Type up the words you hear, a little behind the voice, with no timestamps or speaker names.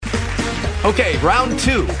Okay, round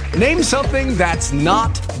two. Name something that's not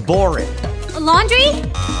boring. A laundry?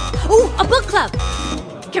 Ooh, a book club.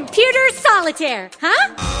 Computer solitaire,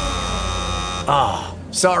 huh? Ah,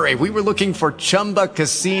 sorry, we were looking for Chumba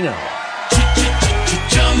Casino.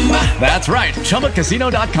 That's right,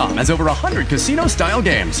 ChumbaCasino.com has over 100 casino-style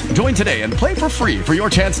games. Join today and play for free for your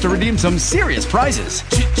chance to redeem some serious prizes.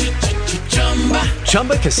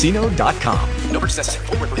 ChumbaCasino.com. No purchase necessary.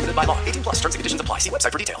 Void where prohibited by law. 18 plus. Terms and conditions apply. See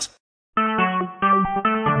website for details.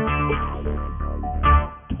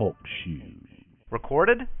 Talk shoes.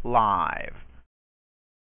 Recorded live.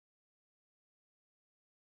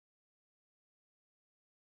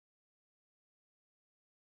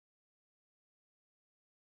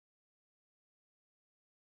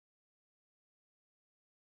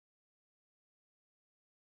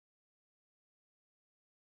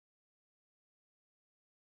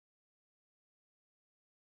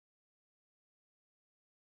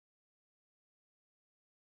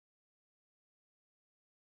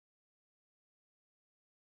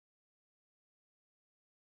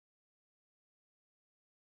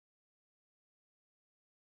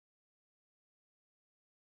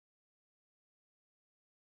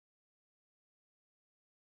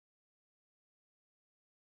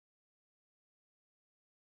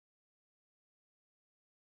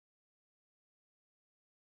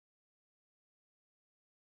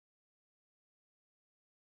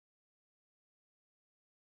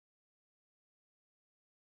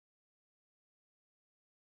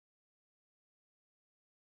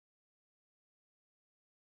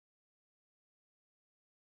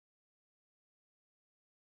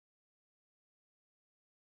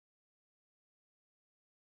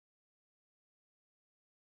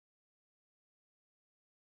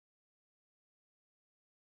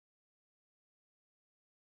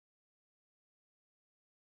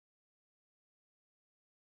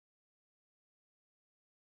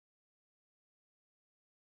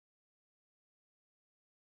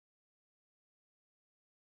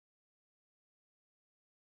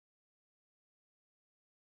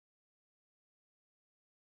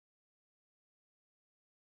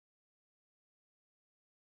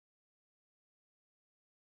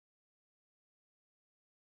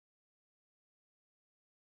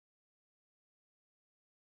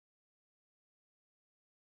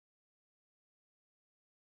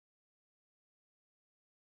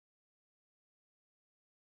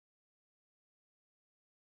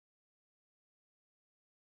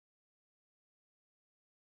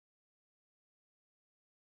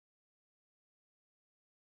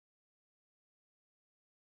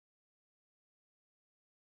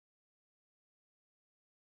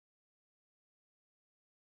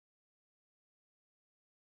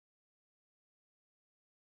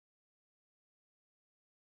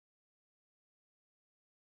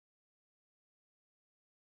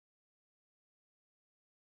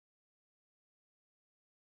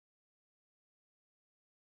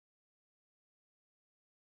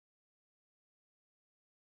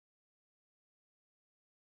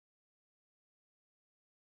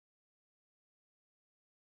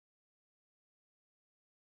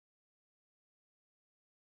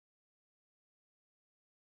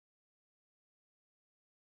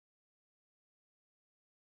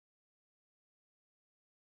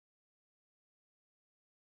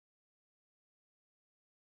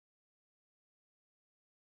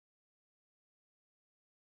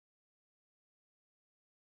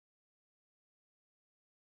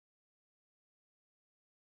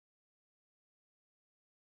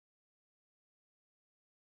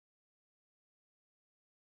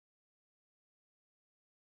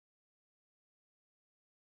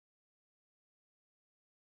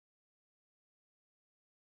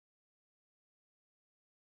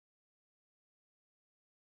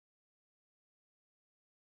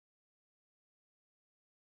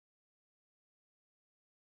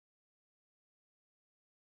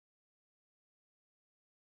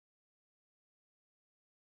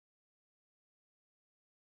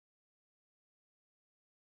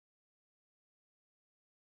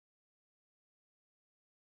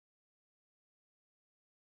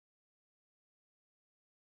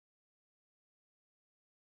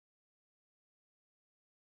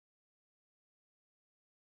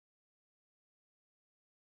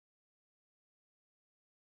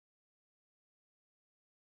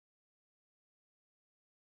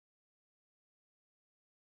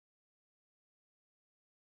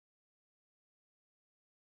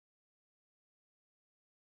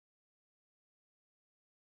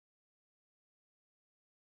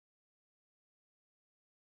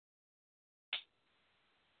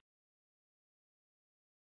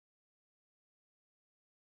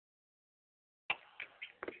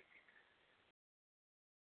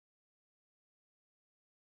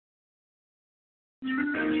 Let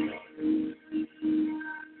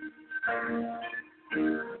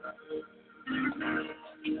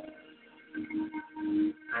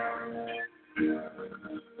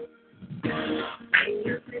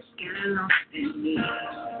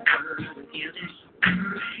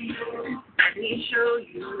me show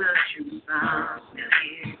you the true song.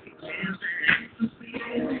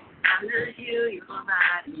 I'm gonna heal your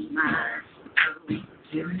body, mind, soul,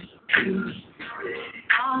 spirit.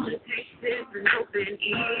 All it takes is an open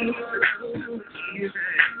ear.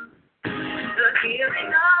 The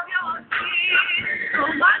healing of your skin, so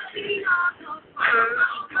watching on the first.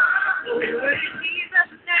 The word in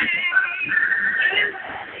Jesus' name,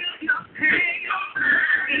 heal your pain.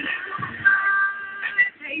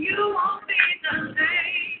 You won't be the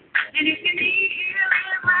same. And if you need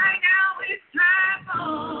healing right now, it's time for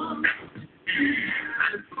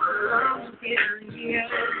healing.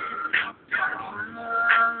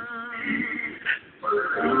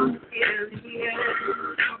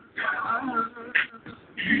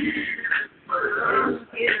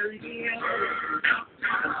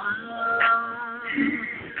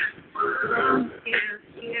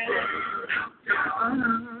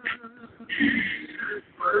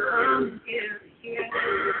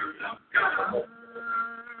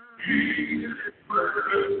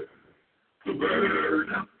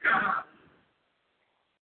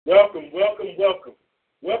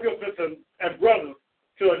 Welcome, sisters and brothers,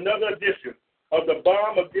 to another edition of the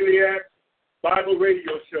Balm of Gilead Bible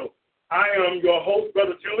Radio Show. I am your host,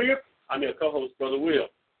 Brother Julius. I'm your co-host, Brother Will.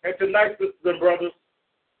 And tonight, sisters and brothers,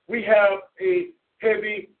 we have a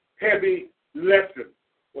heavy lesson.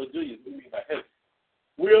 What do you mean by heavy?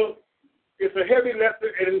 Will, it's a heavy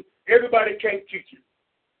lesson, and everybody can't teach it.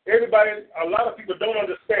 A lot of people don't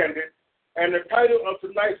understand it. And the title of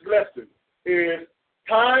tonight's lesson is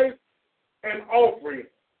Tithes and Offering.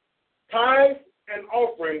 Tithes and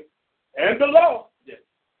Offering and the law. Yes,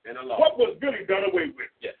 and the law. What was really done away with?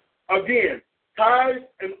 Yes. Again, tithes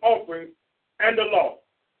and offering and the law.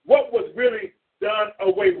 What was really done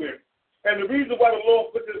away with? And the reason why the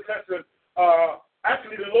Lord put this lesson,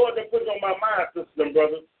 actually the Lord that put it on my mind, sisters and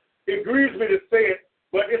brothers, it grieves me to say it,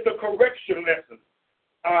 but it's a correction lesson.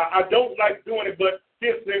 I don't like doing it, but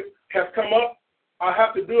this has come up. I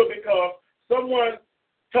have to do it because someone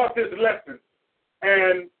taught this lesson,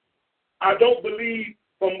 and I don't believe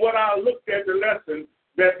from what I looked at the lesson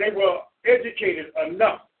that they were educated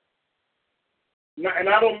enough. And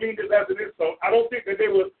I don't mean this as an insult. I don't think that they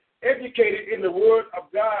were educated in the Word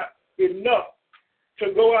of God enough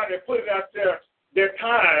to go out and put it out there. Their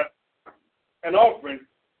time and offering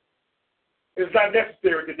is not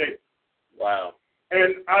necessary today. Wow.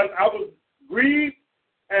 And I was grieved,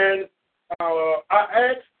 and I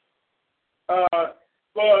asked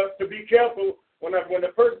to be careful when the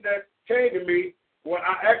person that came to me, when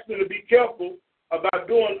I asked them to be careful about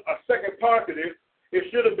doing a second part of this,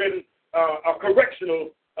 it should have been a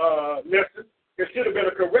correctional lesson. It should have been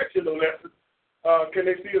a correctional lesson. Can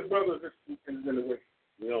they see his brothers in the way?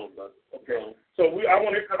 No, brother. Okay. So I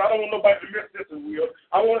want to, because I don't want nobody to miss this as well.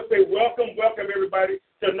 I want to say welcome everybody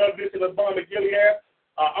to another edition of Balm of Gilead.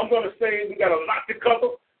 I'm going to say we got a lot to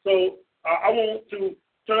cover, so I want to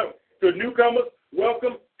turn to newcomers.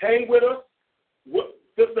 Welcome, hang with us.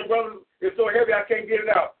 Sisters and brothers, it's so heavy I can't get it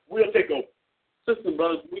out. We'll take over. Sisters and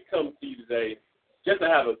brothers, we come to you today just to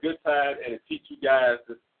have a good time and to teach you guys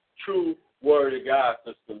the true word of God,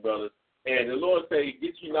 sisters and brothers. And the Lord say,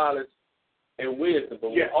 get you knowledge and wisdom,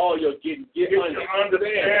 but with all you're getting, get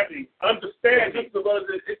understanding. Sisters and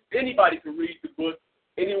brothers, anybody can read the book.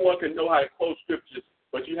 Anyone can know how to quote scriptures,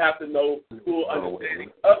 but you have to know the full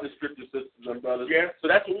understanding of the scriptures, sisters and brothers. Yes. So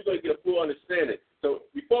that's what we're going to get a full understanding. So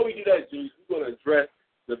before we do that, Julius, we're going to address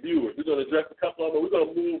the viewers. We're going to address a couple of them. We're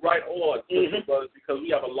going to move right on, sisters and brothers, because we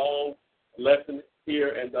have a long lesson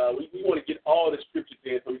here, and we want to get all the scriptures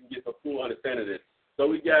in so we can get a full understanding of this. So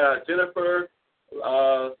we got Jennifer,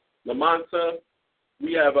 Lamanta,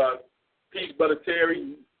 we have Peace, Brother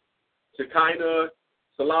Terry, Shekinah,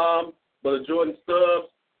 Salam, Brother Jordan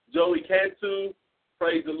Stubbs, Joey Cantu,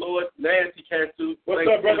 praise the Lord, Nancy Cantu. What's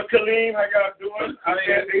up, Brother Kaleem? How y'all doing? I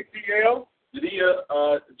am ATL.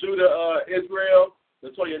 Judah Israel,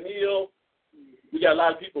 Latoya Neal. We got a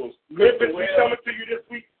lot of people. Memphis, we coming to you this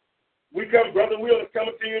week. Brother Will is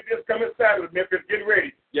coming to you this coming Saturday. Memphis, get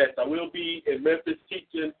ready. Yes, I will be in Memphis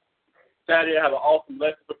teaching Saturday. I have an awesome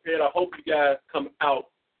lesson prepared. I hope you guys come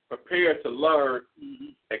out prepared to learn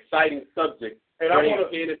exciting subjects. And I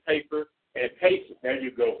want pen and paper and patience. There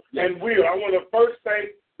you go. Yes. And Will, I want to first thank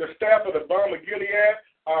the staff of the Balm of Gilead.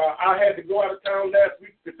 I had to go out of town last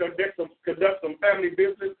week to conduct some family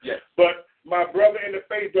business. Yes. But my brother in the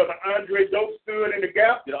faith, Brother Andre Dope, stood in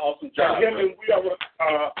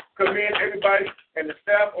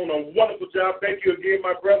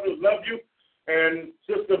love you. And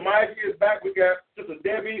Sister Mikey is back. We got Sister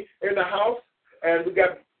Debbie in the house. And we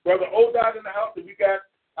got Brother Odad in the house. And we got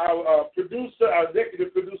our producer, our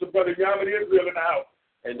executive producer, Brother Yamin Israel in the house.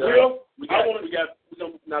 And Will, now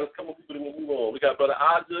there's a couple people that will move on. We got Brother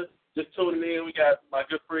Aja just tuning in. We got my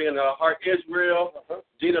good friend Heart Israel,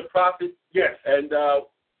 Gina Prophet, yes, and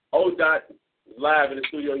Odot live in the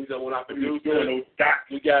studio. He's one of our producers.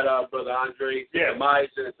 We got Brother Andre, yes, Myers,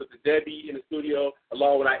 and Sister Debbie in the studio,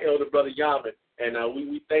 along with our elder Brother Yamin. And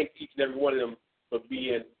we thank each and every one of them for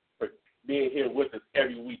being here with us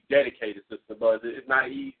every week, dedicated, Sister Buzz. It's not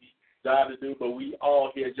an easy job to do, but we all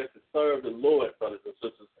here just to serve the Lord, brothers and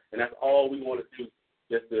sisters, and that's all we want to do,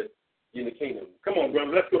 just to in the kingdom. Come on,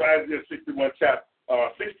 brother. Let's go to Isaiah 61, chapter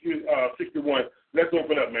 61. Let's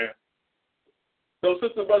open up, man. So,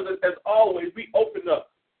 sisters and brothers, as always, we open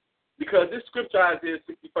up because this scripture, Isaiah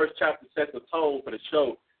 61st chapter, sets a tone for the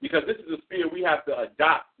show. Because this is the spirit we have to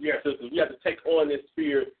adopt, sisters. We have to take on this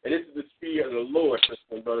spirit, and this is the spirit of the Lord, sisters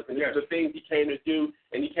and brothers. And these are the things He came to do,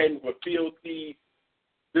 and He came to fulfill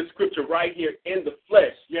this scripture right here in the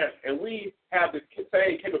flesh. Yes. And we have the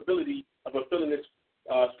same capability of fulfilling this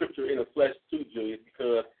scripture in the flesh too, Julius,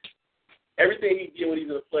 because everything He did when He's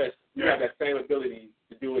in the flesh, we have that same ability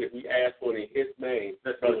to do it if we ask for it in His name,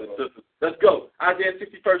 brothers and sisters. Let's go. Isaiah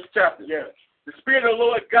 61st chapter. Yes. The Spirit of the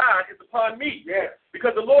Lord God is upon me. Yes.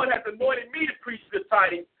 Because the Lord has anointed me to preach good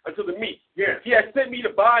tidings unto the meek. Yes. He has sent me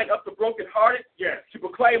to bind up the brokenhearted. Yes. To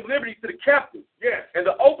proclaim liberty to the captives. Yes. And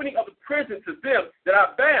the opening of the prison to them that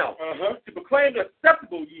are bound. Uh-huh. To proclaim the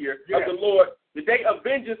acceptable year of the Lord, the day of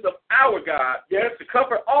vengeance of our God. Yes. To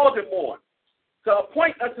comfort all that mourn. To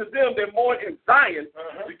appoint unto them that mourn in Zion.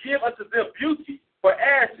 Uh-huh. To give unto them beauty for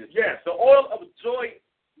ashes. Yes. The oil of joy.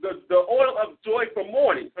 The oil of joy for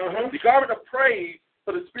mourning. Uh-huh. The garment of praise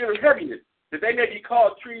for the spirit of heaviness, that they may be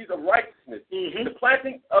called trees of righteousness, the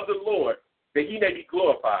planting of the Lord, that He may be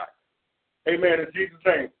glorified. Amen. In Jesus'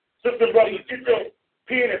 name. Sister and brothers, get your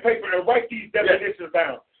pen and paper and write these definitions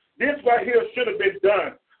down. This right here should have been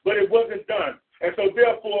done, but it wasn't done. And so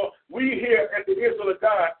therefore, we here at the Israel of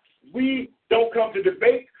God, we don't come to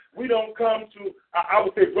debate. We don't come to, I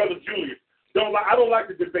would say, Brother Julius. I don't like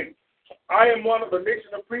to debate. I am one of a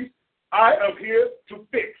nation of priests. I am here to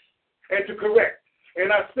fix and to correct.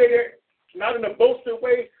 And I say it not in a boasting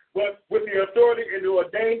way, but with the authority and the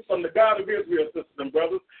ordained from the God of Israel, sisters and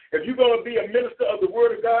brothers. If you're going to be a minister of the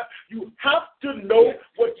Word of God, you have to know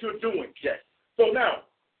what you're doing. Yes. So now,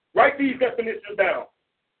 write these definitions down.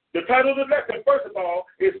 The title of the lesson, first of all,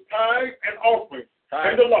 is Tithes and Offerings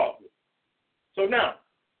and the Law. So now,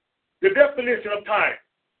 the definition of tithe,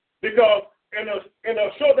 because in a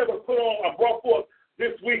show that was put on, I brought forth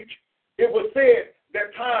this week, it was said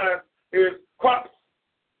that tithe is crops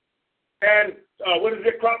and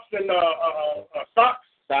crops and stocks,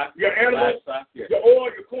 your animals, your oil,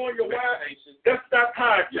 your corn, your wine. That's not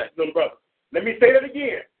tithe, sisters, brother. Let me say that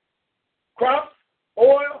again. Crops,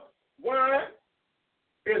 oil, wine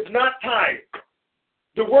is not tithe.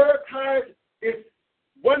 The word tithe is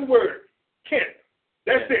one word, tenth.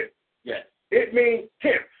 That's it. Yes. It means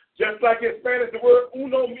tenth. Just like in Spanish, the word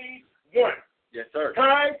uno means one. Yes, sir.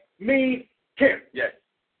 Tithe means tenth. Yes.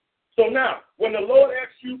 So now, when the Lord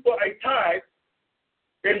asks you for a tithe,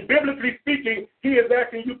 and biblically speaking, He is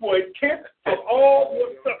asking you for a tenth of all your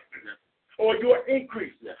substance or your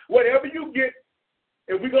increase. Whatever you get,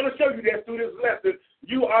 and we're going to show you that through this lesson,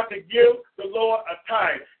 you are to give the Lord a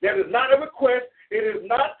tithe. That is not a request. It is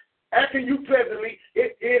not asking you pleasantly.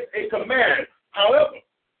 It is a command. However,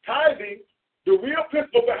 tithing, the real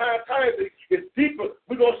principle behind tithing is deeper.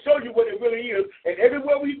 We're going to show you what it really is. And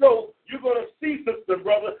everywhere we go, you're going to see, sister and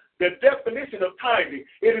brother, the definition of tithing.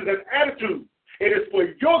 It is an attitude. It is for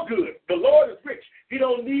your good. The Lord is rich. He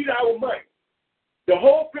don't need our money. The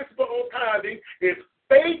whole principle on tithing is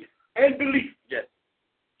faith and belief. Yes.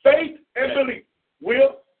 Faith and belief.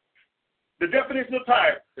 Will, the definition of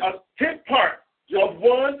tithe, a tenth part of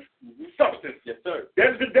one's substance. Yes, sir.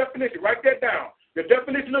 That is the definition. Write that down. The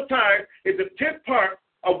definition of tithe is the tenth part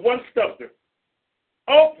of one's substance.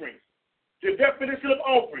 Offerings. The definition of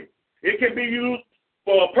offering. It can be used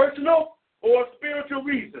for a personal or a spiritual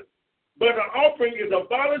reason. But an offering is a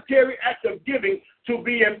voluntary act of giving to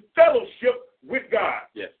be in fellowship with God.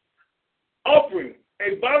 Yes. Offering,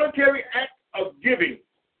 a voluntary act of giving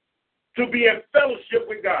to be in fellowship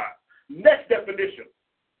with God. Next definition,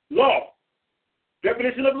 law.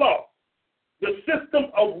 Definition of law. The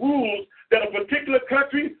system of rules that a particular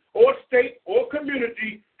country or state or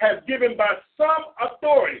community has given by some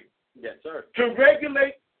authority. Yes, sir. To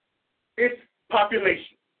regulate its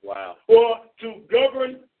population. Wow. Or to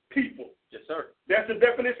govern people. Yes, sir. That's the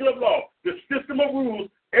definition of law. The system of rules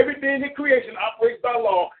Everything in creation operates by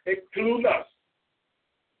law, including us.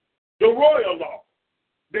 The royal law,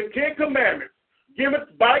 the Ten Commandments, given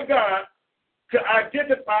by God to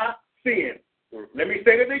identify sin. Let me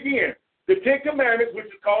say that again. The Ten Commandments, which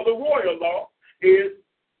is called the royal law, is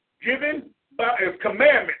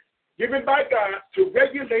commandments given by God to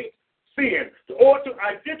regulate sin, or to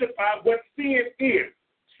identify what sin is.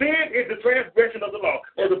 Sin is the transgression of the law,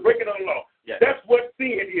 or the breaking of the law. Yes. That's what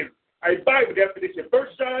sin is. A Bible definition, 1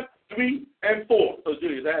 John 3 and 4. So,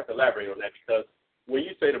 Julius, I have to elaborate on that, because when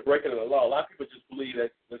you say the breaking of the law, a lot of people just believe that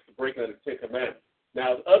it's the breaking of the Ten Commandments.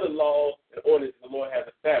 Now, the other laws and ordinances the Lord has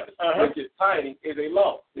established, which is tithing, is a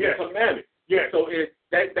law. It's a commandment. Yes. So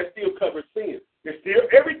that still covers sin. It's still,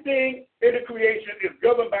 everything in the creation is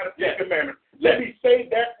governed by the Ten Commandments. Let me say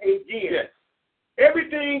that again. Yes.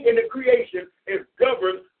 Everything in the creation is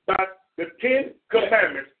governed by the Ten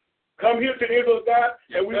Commandments. Come here to the Israel of God,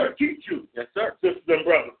 and we will teach you, sisters and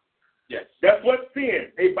brothers. Yes. That's what sin,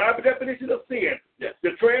 a Bible definition of sin. Yes.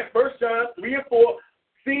 The 1 John 3 and 4,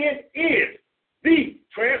 sin is the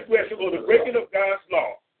transgression or the breaking of God's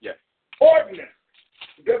law. Yes. Ordinance,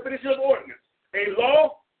 definition of ordinance, a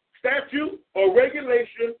law, statute, or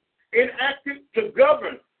regulation enacted to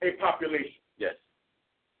govern a population. Yes.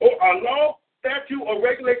 Or a law, statute, or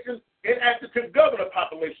regulation enacted to govern a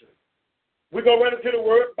population. We're going to run into the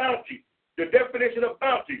word bounty, the definition of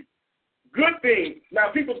bounty. Good thing. Now,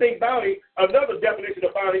 people think bounty, another definition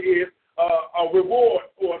of bounty is a reward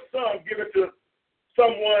or a sum given to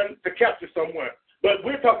someone to capture someone. But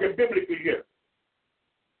we're talking biblically here.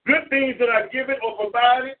 Good things that are given or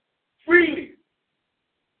provided freely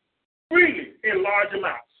in large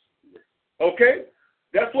amounts. Okay?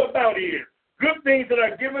 That's what bounty is. Good things that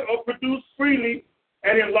are given or produced freely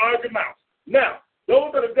and in large amounts. Now,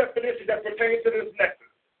 those are the definitions that pertain to this lesson.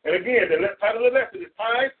 And again, the title of the lesson is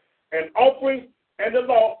Tithes and Offerings and the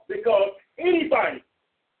Law, because anybody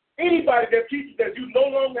that teaches that you no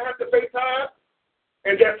longer have to pay tithes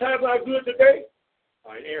and that tithes are good today,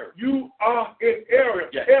 are in error. You are in error,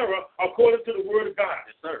 error according to the Word of God.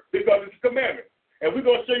 Yes, sir. Because it's a commandment. And we're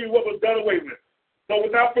going to show you what was done away with. So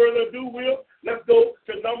without further ado, Will, let's go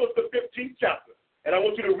to Numbers, the 15th chapter. And I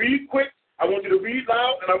want you to read quick, I want you to read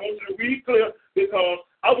loud, and I want you to read clear, because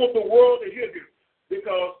I want the world to hear this.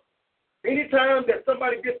 Because anytime that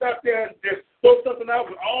somebody gets out there and just throws something out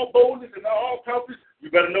with all boldness and all confidence, you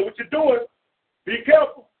better know what you're doing. Be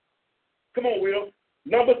careful. Come on, Will.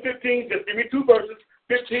 Numbers 15, just give me two verses,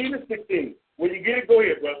 15 and 16. When you get it, go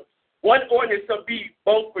ahead, brother. One ordinance shall be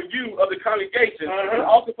both for you of the congregation and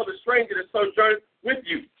also for the stranger that sojourns with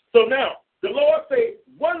you. So now, the Lord says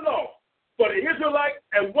one law for the Israelite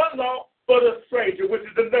and one law for the stranger, which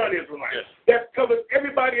is the non-Israelite. Yes. That covers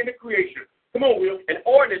everybody in the creation. Come on, Will. An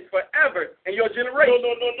ordinance forever in your generation.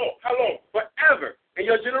 No. How long? Forever in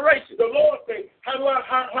your generation. The Lord says, how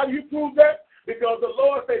do you prove that? Because the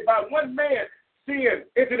Lord says, by one man, sin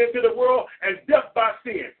entered into the world, and death by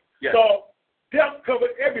sin. Yes. So death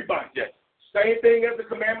covered everybody. Yes. Same thing as the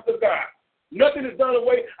commandments of God. Nothing is done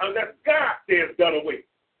away unless God says done away.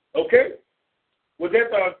 Okay? Was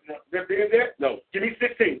that the end of that? No. Give me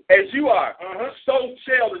 16. As you are, so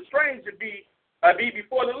shall the stranger be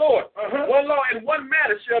before the Lord. One law and one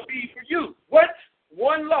matter shall be for you. What?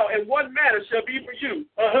 One law and one matter shall be for you,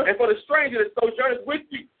 and for the stranger that sojourns with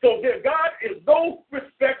you. So that God is no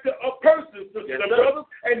respecter of persons, sisters and brothers,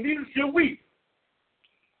 and neither should we.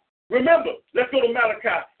 Remember, let's go to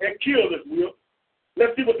Malachi and kill this, Will.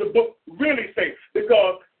 Let's see what the book really says,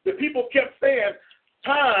 because the people kept saying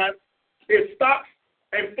tithes is stocks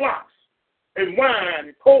and flocks and wine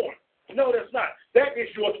and corn. No, that's not. That is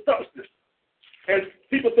your substance. And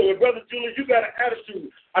people say, well, Brother Julius, you got an attitude.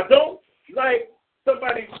 I don't like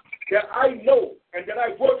somebody that I know and that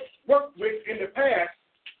I worked with in the past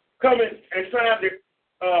coming and trying to,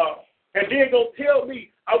 and then going to tell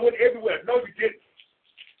me I went everywhere. No, you didn't.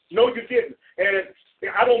 No, you didn't. And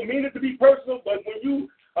I don't mean it to be personal, but when you,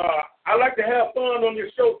 I like to have fun on your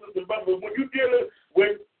show, sister, but when you're dealing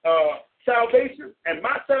with salvation and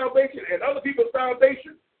my salvation and other people's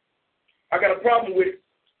salvation, I got a problem with it,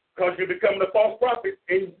 because you're becoming a false prophet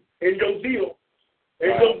in your zeal.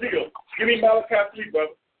 Give me Malachi 3,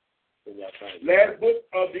 brother. Last book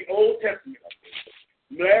of the Old Testament.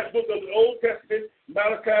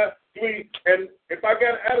 Malachi 3. And if I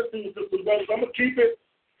got an attitude, sisters, brothers, I'm going to keep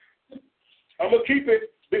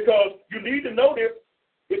it. Because you need to know this.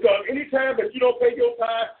 Because anytime that you don't pay your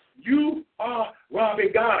tithe, you are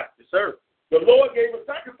robbing God. Yes, sir. The Lord gave a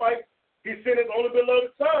sacrifice. He sent his only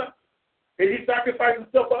beloved son. And he sacrificed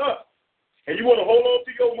himself for us. And you want to hold on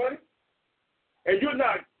to your money? And you're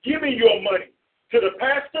not giving your money to the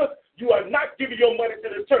pastor. you are not giving your money to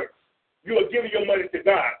the church. You are giving your money to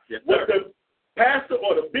God. Yes, what the pastor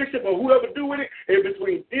or the bishop or whoever do with it is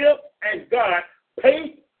between them and God.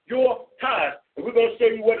 Pay your tithes. And we're going to show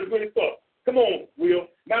you what it's really for. Come on, Will.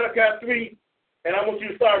 Malachi 3, and I want you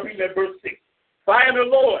to start reading at verse 6. For I am the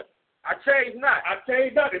Lord. I change not. I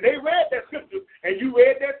changed not. And they read that scripture, and you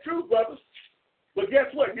read that too, brothers. But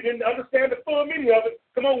guess what? You didn't understand the full meaning of it.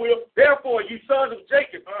 Come on, Will. Therefore, you sons of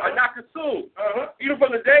Jacob are not consumed. Even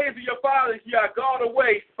from the days of your fathers, you are gone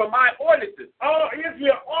away from my ordinances.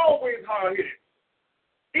 Israel always hard-headed.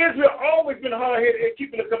 Israel always been hard-headed in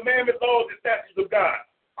keeping the commandments, laws, and statutes of God.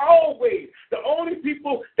 Always. The only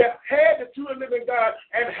people that had the true and living God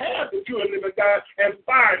and have the true and living God and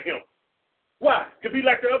fired him. Why? To be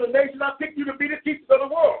like the other nations, I picked you to be the teachers of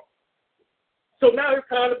the world. So now it's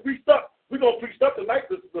time to preach up. We're going to preach up tonight,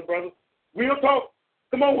 sisters and brothers. We'll talk.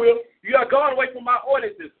 Come on, Will. You are gone away from my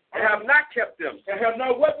ordinances and have not kept them. And have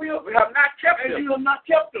not what, Will? We have not kept them. And you have not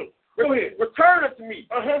kept them. Go ahead. Return unto me,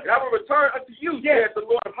 and I will return unto you, says the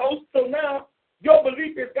Lord of hosts. So now, your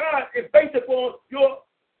belief in God is based upon your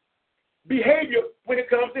behavior when it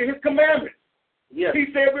comes to his commandments. Yes. He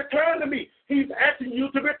said, return to me. He's asking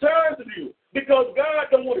you to return to you because God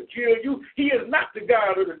don't want to kill you. He is not the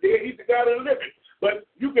God of the dead. He's the God of the living. But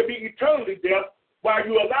you can be eternally dead while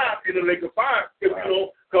you're alive in the lake of fire if you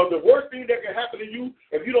don't. Because the worst thing that can happen to you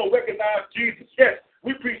if you don't recognize Jesus. Yes,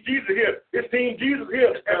 we preach Jesus here. This team Jesus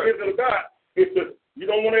here as the Israel of God. It's the, you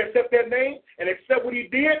don't want to accept that name and accept what he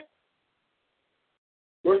did.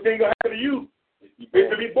 Worst thing going to happen to you is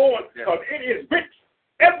to be born. Because it is written.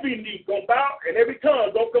 Every knee going to bow and every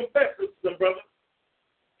tongue going to confess, sisters and brothers,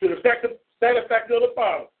 to the satisfaction of the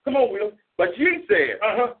Father. Come on, Will. But ye said,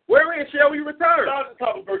 wherein shall we return? Start at the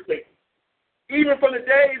top of verse 8. Even from the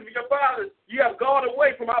days of your fathers, you have gone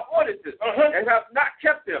away from our ordinances and have not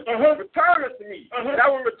kept them. Return unto me, and I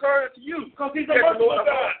will return unto you. Because he's a merciful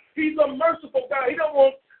God. He's a merciful God. He don't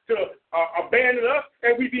want to abandon us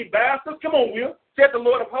and we be bastards. Come on, Will. Said the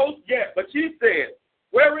Lord of hosts. Yes. But ye said,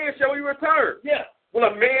 wherein shall we return? Yes. Will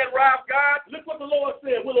a man rob God? Look what the Lord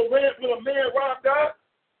said. Will a man rob God?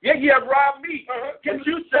 Yet ye have robbed me. Can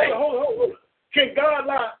you say? Hold. Can God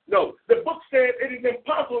lie? No. The book said it is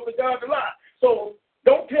impossible for God to lie. So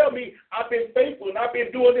don't tell me I've been faithful and I've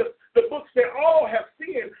been doing this. The book said all have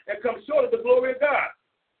sinned and come short of the glory of God.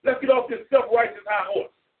 Let's get off this self-righteous high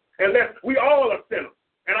horse. And we all are sinners.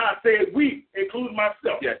 And I said we, include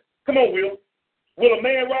myself. Yes. Come on, Will. Will a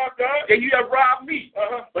man rob God? And you have robbed me.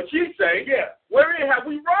 But you say, wherein have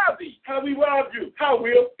we robbed thee? How we robbed you? How,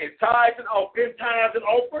 Will? In tithes and offerings. In tithes and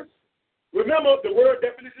offerings. Remember, the word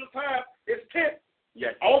definition of tithe is tenth.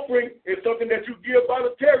 Yes. Offering is something that you give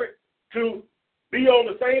voluntarily to be on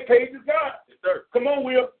the same page as God. Yes, sir. Come on,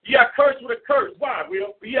 Will. You have cursed with a curse. Why,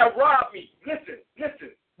 Will? You have robbed me.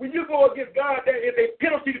 Listen. When you go against God, there is a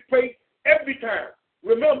penalty to pay every time.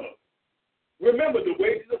 Remember, the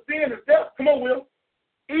wages of sin is death. Come on, Will.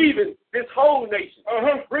 Even this whole nation.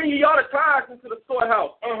 Bring ye all the tithes into the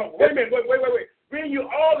storehouse. Wait a minute. Wait. Bring you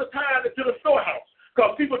all the tithes into the storehouse.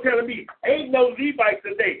 Because people telling me, ain't no Levites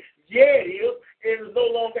today. Yeah, it is. It is no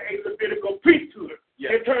longer a Levitical priesthood.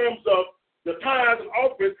 Yes. In terms of the tithes and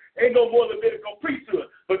offerings, ain't no more Levitical priesthood.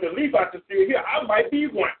 But the Levites are still here. I might be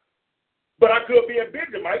one. But I could be a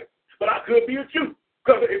Benjamite. But I could be a Jew.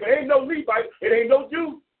 Because if it ain't no Levite, it ain't no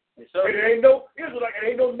Jew. Yes, sir. It ain't no Israelite. It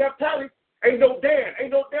ain't no Naphtali. Ain't no Dan. Ain't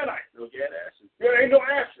no Danite. No Asher. There ain't no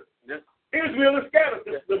Asher. Yes. Israel is scattered,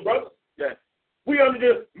 sisters and brothers. Yes. We under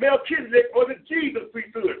the Melchizedek or the Jesus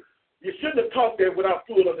priesthood. You shouldn't have taught that without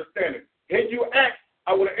full understanding. Had you asked,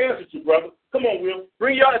 I would have answered you, brother. Come on, Will.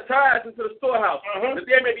 Bring y'all the tithes into the storehouse, that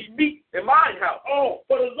there may be meat in my house. Oh,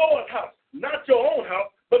 for the Lord's house. Not your own house,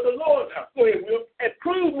 but the Lord's house. Go ahead, Will. And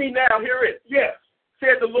prove me now herein. Yes.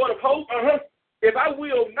 Said the Lord of hosts. If I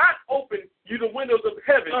will not open you the windows of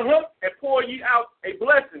heaven and pour ye out a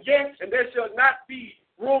blessing, and there shall not be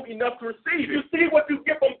room enough to receive it. You see what you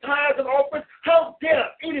get from tithes and offerings? How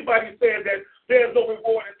dare anybody say that there's no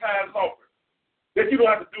reward in tithes and offerings? That you don't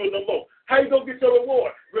have to do it no more. How you going to get your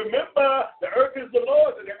reward? Remember, the earth is the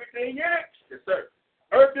Lord's and everything in it. Yes, sir.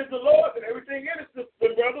 Earth is the Lord's and everything in it, sisters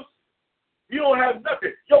and brothers. You don't have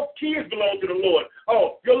nothing. Your kids belong to the Lord.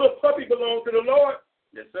 Oh, your little puppy belongs to the Lord.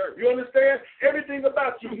 Yes, sir. You understand? Everything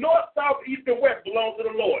about you, north, south, east, and west, belongs to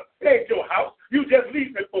the Lord. It ain't your house. You just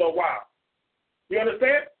leave it for a while. You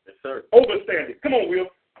understand? Yes, sir. Overstand it. Come on,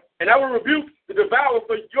 Will. And I will rebuke the devourer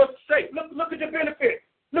for your sake. Look at the benefit.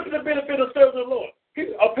 Look at the benefit of serving the Lord.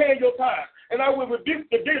 Of paying your tithe. And I will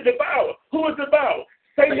rebuke the devourer. Who is the devourer?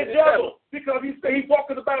 Satan the devil. Because he said he's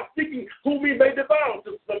walking about seeking whom he may devour,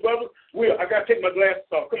 sisters and brothers. Will, I got to take my glasses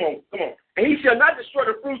off. Come on. And he shall not destroy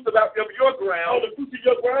the fruits of your ground. The fruits of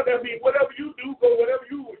your ground, that means whatever you do, or whatever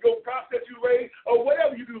your process you raise, or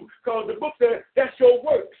whatever you do. Because the book says that's your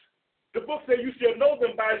works. The book says you shall know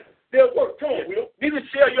them by their work. Come on, Will. Neither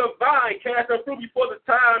shall your vine cast her fruit before the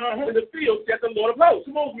time in the field, saith the Lord of hosts.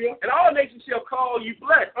 Come on, Will. And all nations shall call you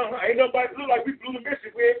blessed. Ain't nobody look like we blew the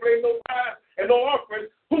mission. We ain't bringing no tithes and no offerings.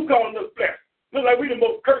 Who calling us blessed? Look like we the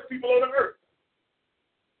most cursed people on the earth.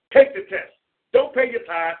 Take the test. Don't pay your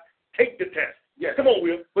tithe. Take the test. Yes. Come on,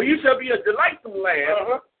 Will. For you shall be a delightsome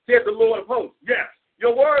land, saith the Lord of hosts. Yes.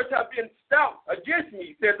 Your words have been stout against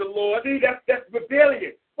me, saith the Lord. See, that's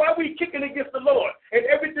rebellion. Why are we kicking against the Lord? And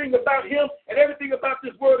everything about him and everything about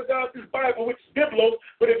this word of God, this Bible, which is Biblos,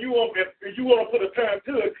 but if you want to put a term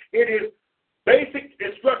to it, it is basic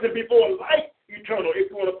instruction before life eternal, if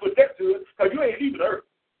you want to put that to it, because you ain't leaving earth.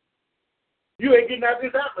 You ain't getting out of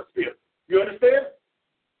this atmosphere. You understand?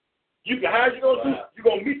 How you going to do? You're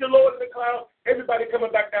going to meet the Lord in the cloud, everybody coming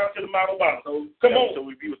back down to the Mount of Olives. Come on. So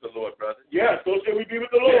we be with the Lord, brother. Yeah, so shall we be with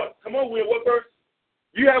the Lord. Yeah. Come on, Will. What verse?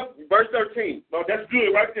 You have verse 13. No, that's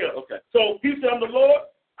good right there. Okay. So he said, I'm the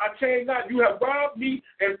Lord, I change not. You have robbed me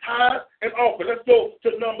and tithe and offer. Let's go to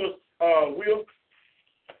Numbers, Will.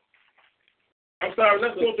 I'm sorry,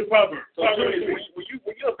 let's go to Proverbs. So when you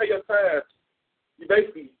don't pay your tithe, you're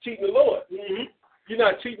basically cheating the Lord. Mm-hmm. You're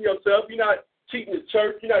not cheating yourself. You're not cheating the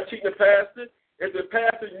church. You're not cheating the pastor. If the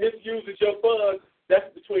pastor misuses your funds,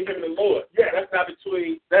 that's between him and the Lord. Yeah. That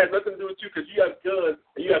has nothing to do with you because you have done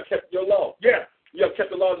and you have kept your law. Yeah. You have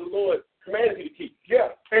kept the laws of the Lord commanded you to keep.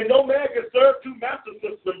 Yeah. And no man can serve two masters,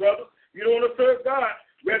 sisters and brothers. You don't want to serve God,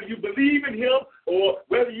 whether you believe in him or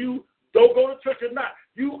whether you don't go to church or not.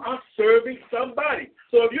 You are serving somebody.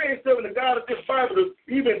 So if you ain't serving the God of this Bible,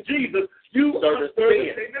 even Jesus, you are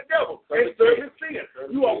serving Satan the devil and serving sin.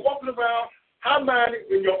 You are walking around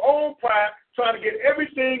high-minded in your own pride, trying to get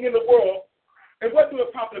everything in the world. And what do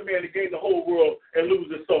a popular man to gain the whole world and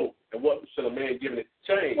lose his soul? And what should a man give in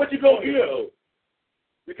exchange? What you going to give?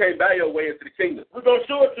 You can't buy your way into the kingdom. We're going to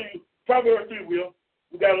show it to you. Proverbs 3, Will.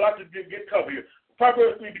 We got a lot to get covered here.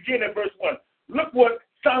 Proverbs 3, begin at verse 1. Look what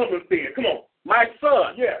Solomon said. Come on. My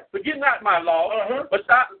son, yeah, forget not my law, but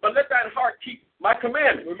let thine heart keep my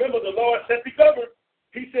commandments. Remember, the Lord said be governed.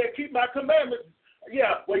 He said, keep my commandments.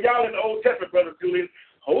 Yeah, well, y'all in the Old Testament, Brother Julian.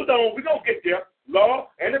 Hold on, we're going to get there.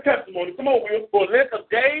 Law and the testimony. Come on, Will. For length of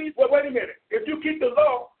days. Well, wait a minute. If you keep the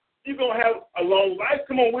law, you're going to have a long life.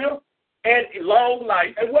 Come on, Will. And a long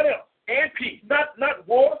life. And what else? And peace. Not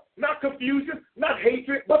war, not confusion, not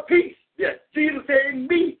hatred, but peace. Yes. Jesus said, in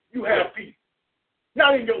me you have peace.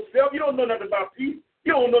 Not in yourself. You don't know nothing about peace.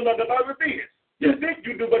 You don't know nothing about obedience. You think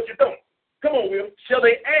you do, but you don't. Come on, Will. Shall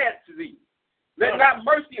they add to thee? Let not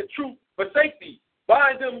mercy and truth forsake thee.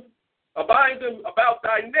 Bind them about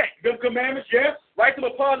thy neck. Them commandments, yes. Write them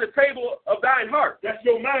upon the table of thine heart. That's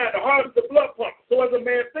your mind. The heart is the blood pump. So as a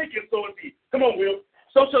man thinketh, so is he. Come on, Will.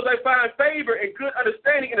 So shall they find favor and good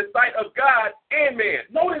understanding in the sight of God and man.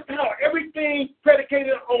 Notice how everything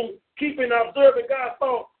predicated on keeping and observing God's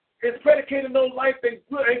law is predicated on life and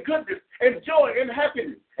goodness and joy and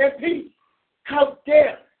happiness and peace. How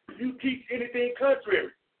dare you teach anything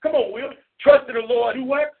contrary? Come on, Will. Trust in the Lord. Do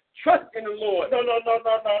what? Trust in the Lord. No.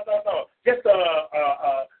 Just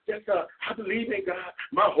I believe in God.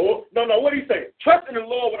 My whole. No. What do you say? Trust in the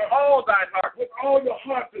Lord with all thine heart. With all your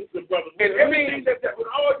heart, sisters and brothers. And everything that with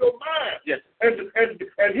all your mind. Yes. And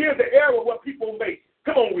here's the error what people make.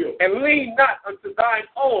 Come on, Will. And lean not unto thine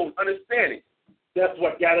own understanding. That's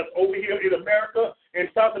what got us over here in America, in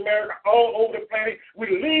South America, all over the planet. We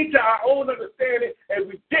lean to our own understanding, and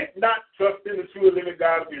we did not trust in the true and living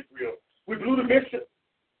God of Israel. We blew the mission.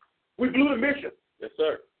 Yes,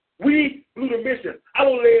 sir. We blew the mission. I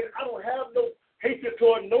don't have no hatred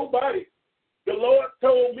toward nobody. The Lord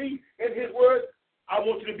told me in his word, I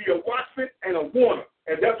want you to be a watchman and a warner.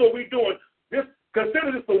 And that's what we're doing.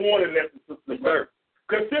 Consider this a warning lesson, sister. Sir.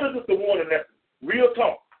 Consider this a warning lesson. Real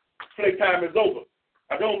talk. Playtime is over.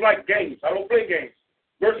 I don't like games. I don't play games.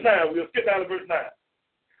 Verse 9. We'll skip down to verse 9.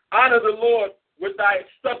 Honor the Lord with thy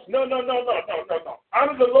substance. No.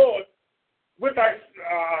 Honor the Lord with thy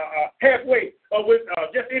halfway, or with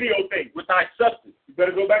just any old thing. With thy substance. You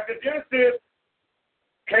better go back to Genesis.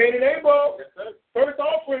 Cain and Abel. Yes, sir. First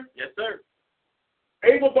offering. Yes, sir.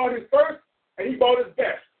 Abel bought his first, and he bought his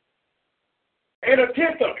best. And a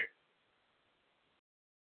tenth of it.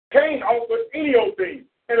 Cain offered any old thing,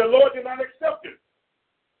 and the Lord did not accept it.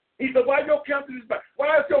 He said, why your countenance is back?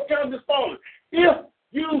 Why is your countenance falling? If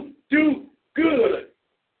you do good,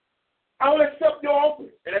 I will accept your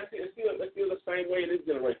offering. And that's still the same same way in this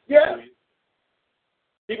generation. Yeah.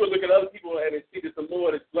 People look at other people and they see that the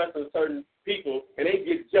Lord is blessing certain people, and they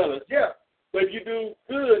get jealous. Yeah. But if you do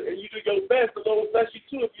good and you do your best, the Lord will bless you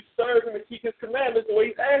too. If you serve Him and keep His commandments the way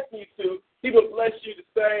He's asking you to, He will bless you the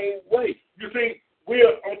same way. You see,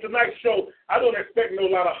 we're on tonight's show. I don't expect no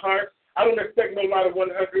lot of hearts. I don't expect no lot of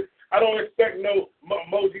 100. I don't expect no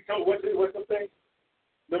emoji. What's the thing?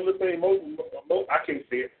 Remember the thing? Emoji? I can't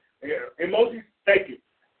see it. Yeah. Emojis? Thank you.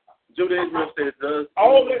 Judah Israel says, does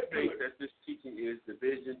all you that think that this teaching is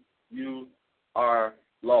division? You are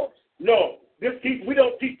lost. No, we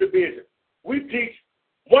don't teach division. We teach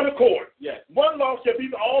one accord. Yes. One law shall be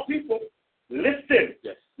for all people. Listen.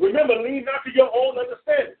 Yes. Remember, lean not to your own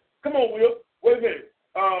understanding. Come on, Will. Wait a minute.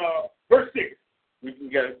 Verse 6. We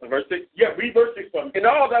got verse 6? Yeah, read verse 6 for me. In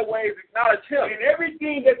all that ways, acknowledge Him. In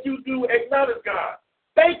everything that you do, acknowledge God.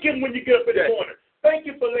 Thank Him when you get up in the morning. Thank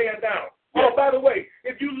Him for laying down. Yes. Oh, by the way,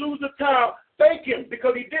 if you lose a child, thank Him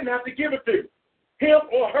because He didn't have to give it to you, him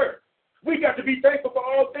or her. We got to be thankful for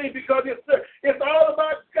all things because it's all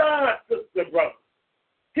about God, sister, brother.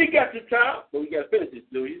 He got your child. But we got to finish this,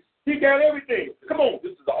 Louis. He got everything. Come on.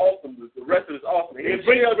 This is awesome. The rest of it is awesome.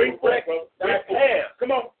 Bring forth, thy path.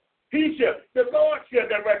 Come on. The Lord shall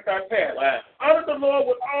direct thy path. Wow. Honor the Lord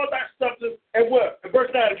with all thy substance and what? And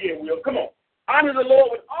verse 9 again, Will. Come on. Honor the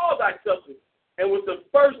Lord with all thy substance and with the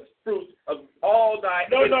first fruits of all thy...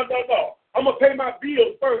 No. I'm going to pay my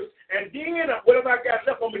bills first, and then whatever I got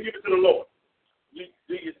left, I'm going to give it to the Lord. You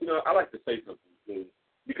know, I like to say something, Louis,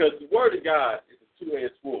 because the Word of God is a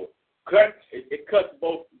two-edged sword. It cuts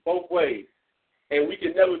both ways, and we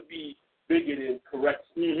can never be bigoted in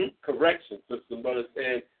correction system, brothers.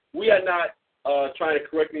 And we are not trying to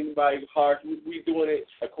correct anybody harsh. We're doing it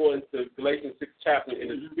according to Galatians 6 chapter in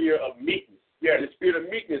the spirit of meekness. Yeah. In the spirit of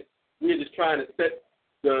meekness, we're just trying to set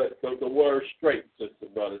the word straight, sister,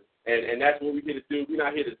 brothers. And that's what we're here to do. We're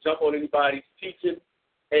not here to jump on anybody's teaching.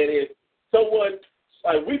 And if someone,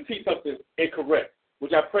 we teach something incorrect,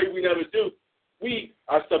 which I pray we never do, we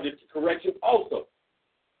are subject to correction also.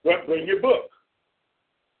 Well, bring your book.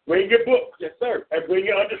 Bring your book. Yes, sir. And bring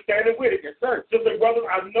your understanding with it. Yes, sir. Sister, brothers,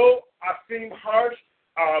 I know I seem harsh,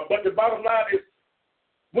 but the bottom line is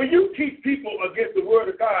when you teach people against the word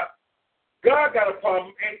of God, God got a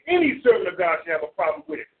problem, and any servant of God should have a problem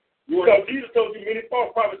with it. Because Jesus told you many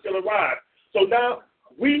false prophets shall arise. So now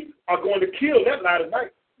we are going to kill that lie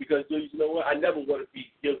tonight. Because, you know what? I never want to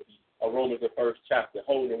be guilty of Romans the first chapter,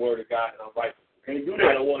 holding the word of God, and I'm right. Can you do that?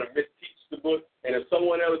 I don't want to misteach the book. And if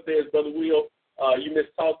someone else says, Brother Will, you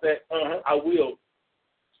mistaught that, I will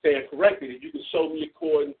stand corrected. If you can show me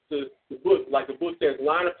according to the book, like the book says,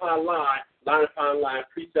 line upon line,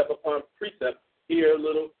 precept upon precept, here a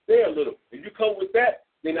little, there a little. If you come with that,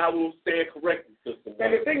 then I will stand corrected, sister.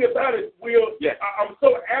 And the thing about it, Will, yes. I'm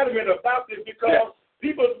so adamant about this because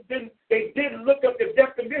people didn't look up the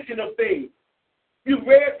definition of things. You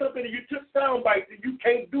read something and you took sound bites, and you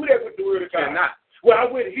can't do that with the word of God. Cannot. Well, I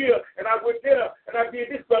went here and I went there and I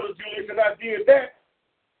did this, Brother Julius, and I did that.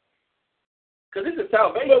 Because this is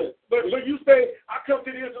salvation. But when you say, I come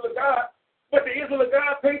to the Israel of God, but the Israel of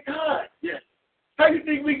God pay tithes. Yes. How you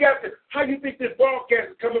think how you think this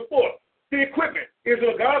broadcast is coming forth? The equipment,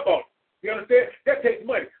 Israel of God bought. You understand? That takes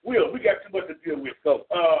money. Will, we got too much to deal with. So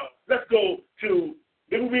let's go to,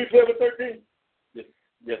 did we read 12 and 13?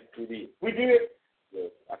 Yes, we did. We did?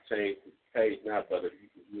 Yes, I changed the page now, brother.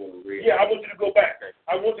 You want to read? Yeah, I want you to go back.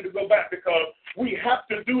 I want you to go back because we have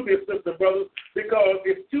to do this, sister, brothers, because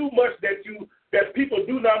it's too much that people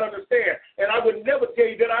do not understand. And I would never tell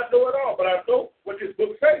you that I know it all, but I know what this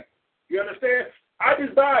book says. You understand? I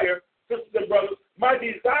desire, sisters and brothers, my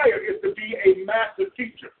desire is to be a master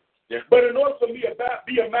teacher. Yeah. But in order for me to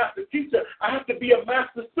be a master teacher, I have to be a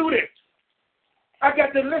master student. I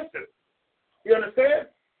got to listen. You understand?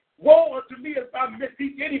 Woe unto me if I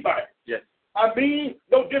misteach anybody. Yes. I mean,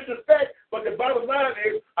 no disrespect, but the bottom line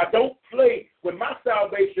is I don't play with my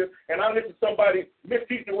salvation and I let somebody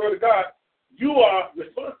misteach the word of God. You are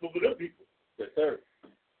responsible for them people. Yes, sir.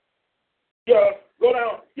 Yeah, go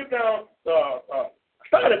down, skip down,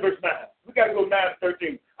 start at verse 9. We got to go 9 and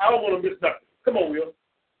 13. I don't want to miss nothing. Come on, Will.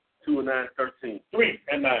 2 and 9 and 13. 3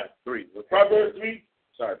 and 9. 3. Proverbs 3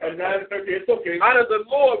 Sorry. and 9 and 13. It's okay. Honor the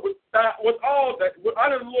Lord with all that.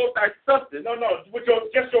 Honor the Lord with thy substance. No, with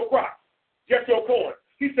just your crop, just your corn.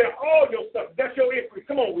 He said all your stuff. That's your increase.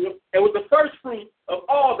 Come on, Will. And with the first fruit of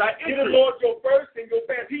all thy increase. Give the Lord your first and your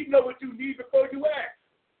fast. He know what you need before you ask.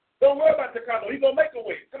 Don't worry about the condo. He's going to make a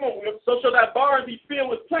way. Come on, Will. So shall thy barn be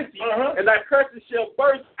filled with plenty, and thy curses shall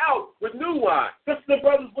burst out with new wine. Sisters and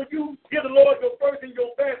brothers, when you give the Lord your first and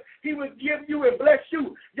your fast, he will give you and bless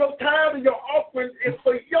you. Your time and your offering is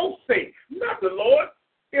for your sake, not the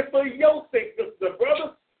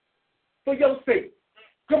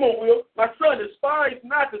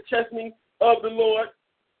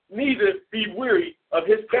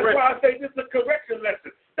why I say this is a correction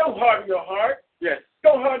lesson. Don't harden your heart. Yes.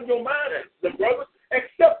 Don't harden your mind, the brothers.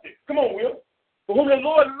 Accept it. Come on, Will. For whom the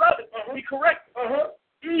Lord loveth, he corrects.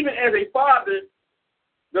 Even as a father,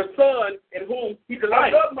 the son in whom he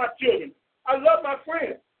delights. I love my children. I love my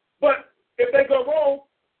friends. But if they go wrong,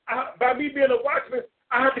 by me being a watchman,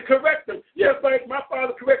 I have to correct them. Yes. Just like my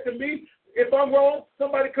father corrected me. If I'm wrong,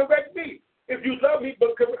 somebody correct me. If you love me, but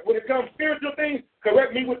when it comes to spiritual things,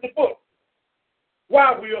 correct me with the book.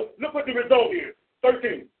 Why, Will? Look what the result is.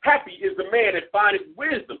 13. Happy is the man that findeth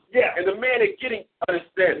wisdom. Yeah. And the man that getting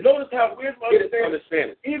understanding. Notice how wisdom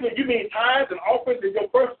understanding. Even you mean tithes and offerings and your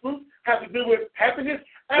first fruits have to do with happiness?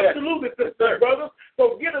 Absolutely, yes. Sisters and brothers.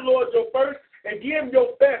 So give the Lord your first and give him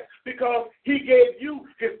your best because he gave you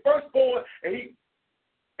his firstborn and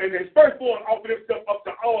his firstborn offered himself up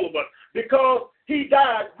to all of us. Because he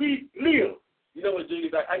died, we live. You know what,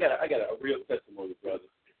 Julius? I got a real testimony, brother,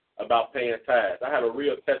 about paying tithes. I have a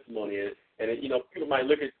real testimony in it. And, people might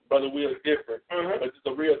look at Brother Will different, but it's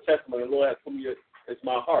a real testimony. The Lord has put me in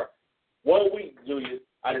my heart. 1 week, Julius,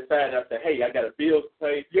 I decided, I said, hey, I got a bill to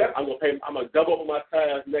pay. Yeah. I'm going to double up my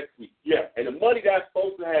tithes next week. Yeah. And the money that I'm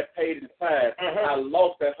supposed to have paid in tithes, I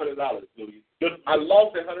lost that $100, Julius. I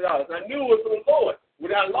lost that $100. I knew it was from the Lord.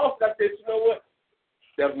 When I lost it, I said, you know what?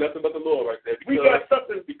 That was nothing but the Lord right there. We got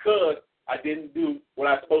something because I didn't do what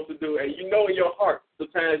I was supposed to do. And in your heart,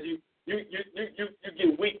 sometimes you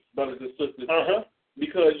get weak, brothers and sisters,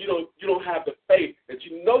 because you don't have the faith that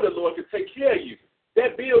you know the Lord can take care of you.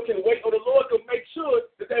 That bill can wait, or the Lord can make sure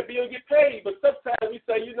that bill get paid. But sometimes we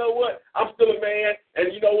say, you know what, I'm still a man,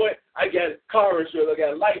 and you know what, I got car insurance, I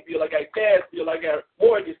got a light bill, I got gas bill, I got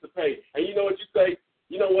mortgage to pay. And you know what you say?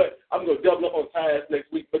 You know what, I'm going to double up on tithes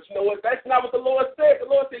next week. But you know what, that's not what the Lord said. The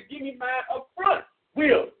Lord said, give me mine up front.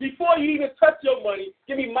 Will, before you even touch your money,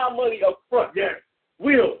 give me my money up front. Yes.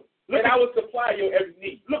 Will. And I will supply your every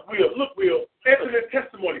need. Look, Will. Answer this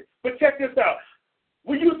testimony. But check this out.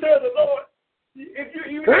 When you serve the Lord, if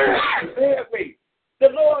you the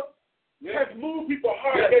Lord has moved people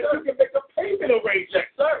hard that you can make a payment arrangement. Yes,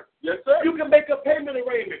 sir. Yes, sir. You can make a payment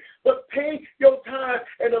arrangement. But pay your time,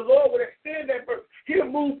 and the Lord will extend that verse. He'll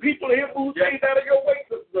move people, he'll move things out of your way,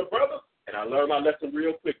 the brother. And I learned my lesson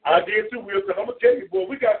real quick. I did too, Will, because I'm going to tell you, boy,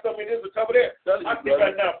 we got something in this to cover that. I think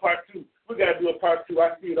right now, part 2. We got to do a part 2.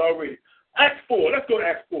 I see it already. Acts 4. Let's go to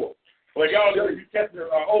Acts 4. Well, y'all know the New Testament,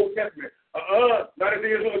 Old Testament. Not as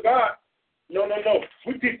the Israel of God. No.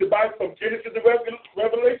 We teach the Bible from Genesis to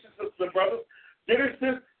Revelation, sisters and brothers.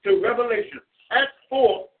 Genesis to Revelation. Acts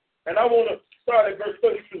 4. And I want to start at verse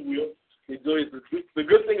 32, Will. The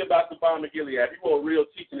good thing about the Balm of Gilead, if you want real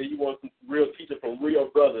teaching and you want some real teaching from real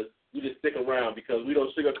brothers, you just stick around because we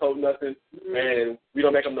don't sugarcoat nothing and we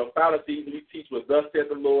don't make them no fallacies. We teach what thus said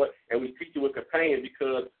the Lord, and we teach it with companion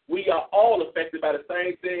because we are all affected by the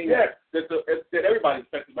same thing that everybody's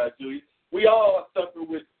affected by, Julius. We all suffer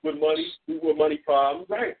with money, with money problems,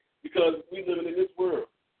 right? Because we live in this world,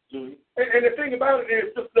 Julius. And the thing about it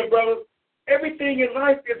is, sisters and brothers, everything in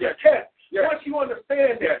life is a test. Yes. Once you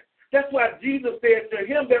understand that, that's why Jesus said to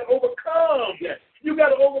him that overcomes. Yes. You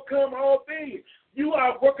got to overcome all things. You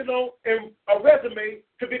are working on a resume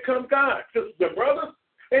to become God, sisters and brothers,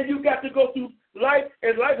 and you got to go through life,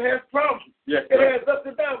 and life has problems. Yes, it has ups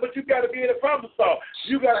and downs, but you got to be able to problem solve.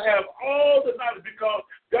 You got to have all the knowledge because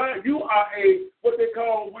God, you are what they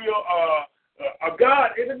call a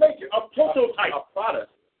God in the making, a prototype, a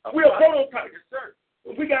product. We're a prototype, yes, sir.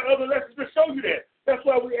 We got other lessons to show you that. That's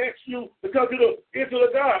why we ask you because you're the Israel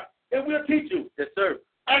of God, and we'll teach you. Yes, sir.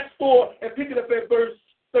 Acts 4 and pick it up at verse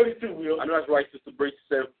 32, Will. I know that's right, Sister Bree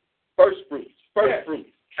said first fruits. First fruits.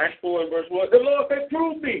 Acts 4 and verse 1. The Lord said,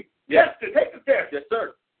 prove me. Yes. Take the test. Yes,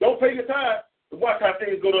 sir. Don't pay your time. Watch how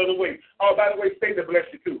things go the other way. Oh, by the way, Satan bless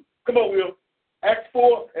you too. Come on, Will. Acts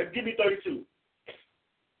 4 and give me 32.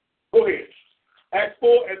 Go ahead. Acts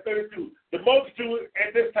 4 and 32. The multitude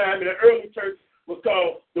at this time in the early church was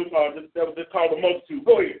called the multitude.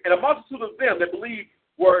 Go ahead. And a multitude of them that believed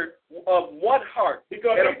were of one heart.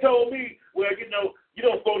 Because they told me, well, you don't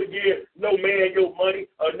supposed to give no man your money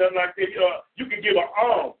or nothing like that. You can give an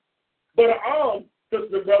alms. But an alms,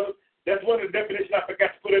 sisters and brothers, that's one of the definitions I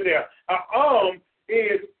forgot to put in there. An alms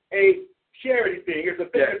is a charity thing. It's a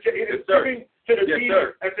thing it is giving to the needy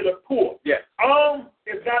and to the poor. Yes. Alms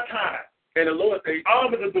is not tithe. And the Lord said,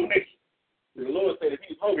 alms is a donation. And the Lord said if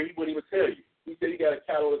he's hungry, he wouldn't even tell you. He said he got a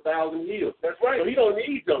cattle 1,000 hills. That's right. So he don't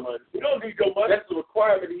need your money. He don't need your money. That's the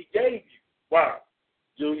requirement that he gave you. Wow.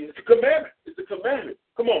 Julius. It's a commandment. It's a commandment.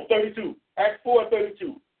 Come on, 32. Acts 4 and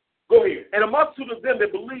 32. Go ahead. And a multitude of them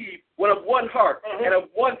that believed were of one heart and of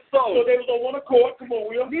one soul. So they was on one accord. Come on,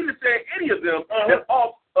 Will. Neither said any of them that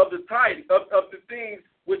all of the tithe of the things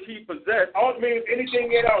which he possessed. All means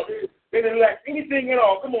anything at all. They didn't lack anything at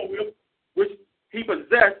all. Come on, Will. Which he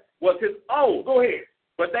possessed was his own. Go ahead.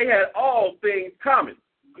 But they had all things common.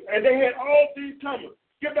 And they had all things common.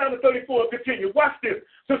 Get down to 34 and continue. Watch this.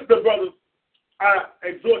 Sisters and brothers, I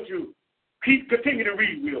exhort you, continue to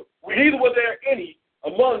read, Will. Neither was there any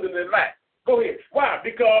among them that lacked. Go ahead. Why?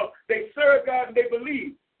 Because they serve God and they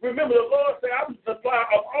believe. Remember, the Lord said, I will supply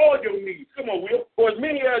of all your needs. Come on, Will. For as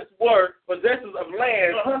many as were possessors of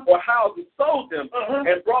land or houses sold them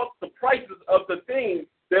and brought the prices of the things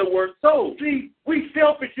that were sold. See, we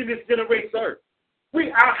selfish in this generation, sir.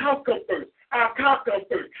 Our house come first. Our car come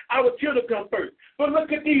first. Our children come first. But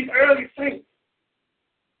look at these early saints.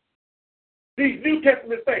 These New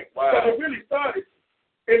Testament saints. Wow. Because it really started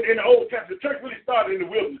in the Old Testament. The church really started in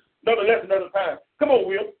the wilderness. Another time. Come on,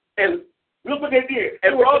 Will. And look what they did.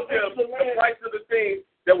 And brought them the price of the things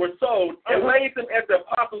that were sold and laid them at the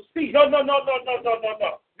apostles' feet. No.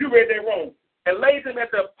 You read that wrong. And laid them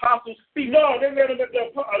at the apostles' feet. No, they laid them at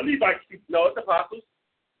the Levites' feet. No, it's the apostles.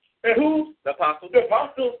 And who? The apostles. The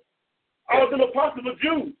apostles. All the apostles were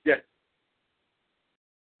Jews. Yes.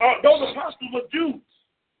 Those apostles were Jews.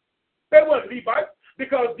 They weren't Levites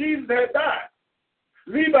because Jesus had died.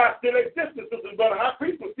 Levi still existed, but the high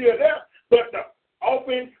priest was still there. But the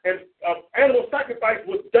offering and animal sacrifice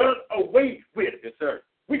was done away with. Yes, sir.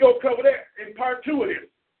 We're going to cover that in part 2 of this.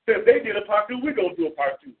 Since they did a part 2, we're going to do a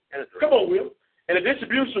part 2. Come on, Will. And the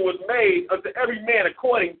distribution was made unto every man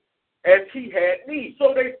according as he had need.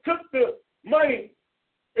 So they took the money.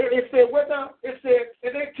 It said, what now? It said,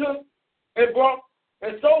 and they took and brought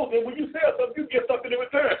and sold them. When you sell something, you get something in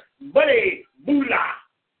return. Money, moolah.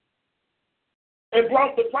 And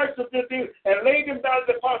brought the price of the things and laid them down at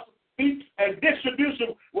the apostles' feet, and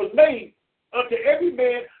distribution was made unto every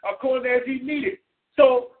man according as he needed.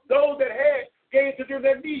 So those that had gave to them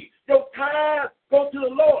that need. Your tithes go to the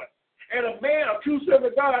Lord. And a man, a true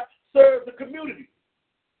servant of God, serves the community.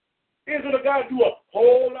 Isn't a God do a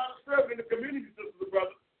whole lot of serving in the community, sisters and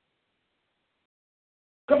brothers?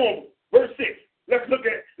 Come on, verse 6. Let's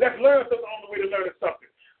learn something on the way to learning something.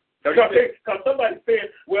 Because somebody said,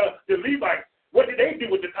 well, the Levites, what did they do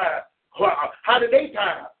with the tithe? How did they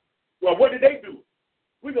tithe? Well, what did they do?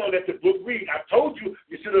 We're going to let the book read. I told you,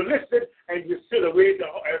 you should have listened and you should have read the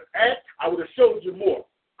act. I would have showed you more.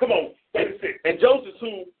 Come on, 36. And Joseph,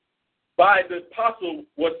 who by the apostle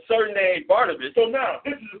was surnamed Barnabas. So now,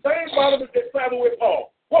 this is the same Barnabas that traveled with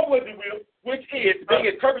Paul. What was it, Will? Which is, being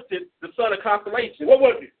interpreted, the son of consolation. What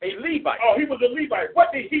was it? A Levite. Oh, he was a Levite.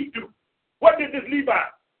 What did he do? What did this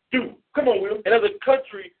Levite do? Come on, Will. And of the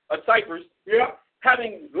country of Cyprus,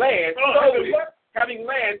 having land, sold it. Having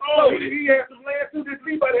land, sold it. He had some land too. This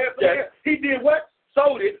Levite had some land. He did what?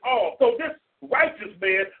 Sold it. Oh, so this righteous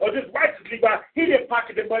man or this righteous Levite, he didn't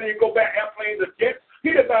pocket the money and go back airplanes or jets.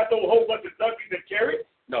 He didn't buy no whole bunch of donkeys and chariots.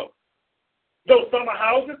 No. Those summer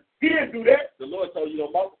houses. He didn't do that. The Lord told you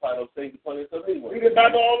don't multiply those things upon yourself anyway. He didn't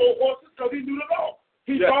buy all those horses because he knew the law.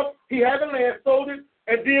 He had the land, sold it,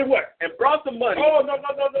 and did what? And brought the money. Oh, no.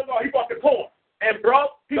 He bought the corn. And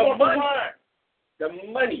brought the money. wine. The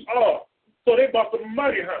money. Oh, so they bought the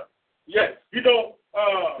money, huh? Yes. You know,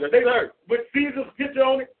 with Caesar's picture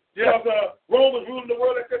on it, because Rome was ruling the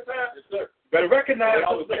world at that time. Yes, sir. Better recognize,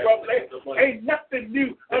 ain't nothing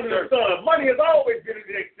new under the sun. Money has always been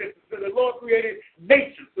in existence. So the Lord created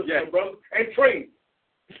nations, sisters and brothers, and trade.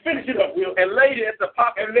 Just finish it up, Will. And laid it at the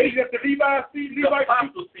Levi's feet,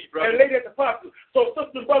 apostles' feet, brother. and laid it at the apostles. So,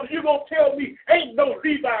 sisters and brothers, you're going to tell me ain't no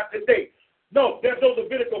Levi today. No, there's no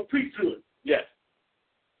Levitical priesthood. Yes.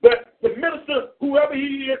 But the minister, whoever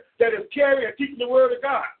he is, that is carrying and teaching the word of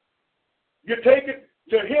God, you take it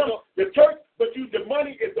to him, the church, but the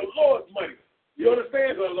money is the Lord's money. You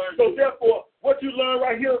understand? So therefore, what you learn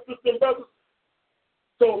right here, sisters and brothers,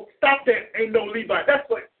 so stop that. Ain't no Levi. That's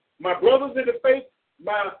what my brothers in the faith,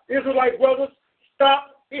 my Israelite brothers,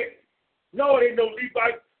 stop it. No, it ain't no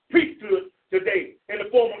Levi priesthood today in the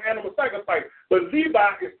form of animal sacrifice. But Levi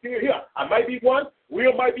is still here. I might be one.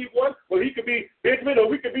 Will might be one. Well, he could be Benjamin or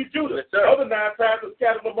we could be Judah. The other 9 tribes are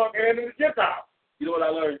scattered among Aaron and the Gentiles. You know what I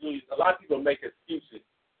learned, Julius? A lot of people make excuses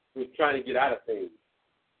with trying to get out of things.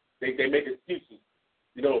 They make excuses.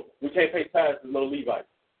 You know, we can't pay tithes to no Levites.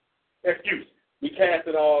 Excuse. We cast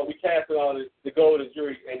it all the gold and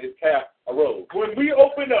jewelry and his calf arose. When we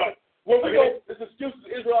open up, it's excuses.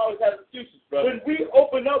 Israel always has excuses, brother. When we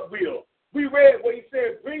open up, Will, we read what he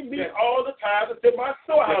said, bring me all the tithes into my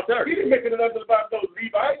storehouse. Yes, sir. He didn't make it another about those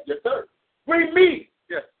Levites. Yes, sir. Bring me.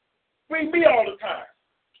 Yes. Bring me all the tithes.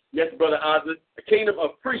 Yes, Brother Isaac. A kingdom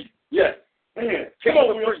of priests. Yes. Man,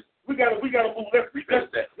 kingdom of priests. We gotta move.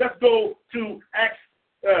 Let's go to Acts.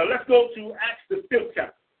 Let's go to Acts the 5th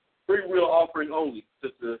chapter. offering only,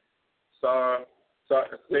 Sister Sarah.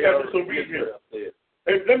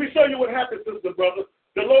 And let me show you what happened, sister, brother.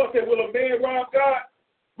 The Lord said, will a man rob God?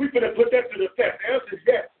 We finna put that to the test. The answer is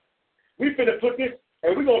yes. We finna put this,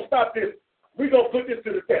 and we're going to stop this. We're going to put this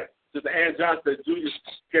to the test. Sister Ann Johnson said Julius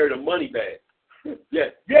carried a money bag.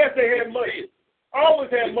 Yes. Yes, they had money. Always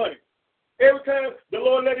had money. Every time the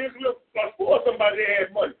Lord let Israel afford somebody, they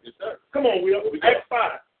had money. Yes, sir. Come on, Will. Acts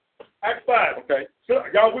 5. Acts 5. Okay. So,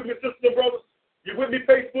 y'all with me, sisters and brothers? You with me?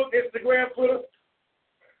 Facebook, Instagram, Twitter,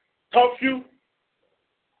 TalkShoe,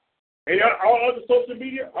 and all other social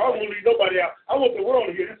media? I don't want to leave nobody out. I want the world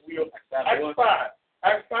to hear this, Will. Acts 5.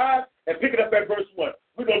 Acts 5, and pick it up at verse 1.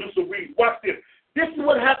 We're going to do some reading. Watch this. This is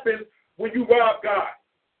what happens when you rob God.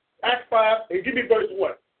 Acts 5, and give me verse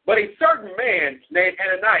 1. But a certain man named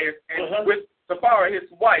Ananias, and with Sapphira, his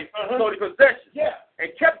wife, sold the possession, and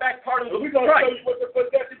kept back part of the We're going to show you what the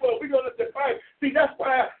possession was. We're going to let the price. See, that's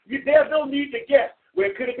why there's no need to guess. Where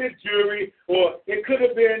it could have been jewelry, or it could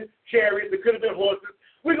have been chariots, it could have been horses.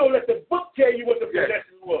 We're going to let the book tell you what the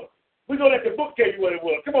possession was. We're going to let the book tell you what it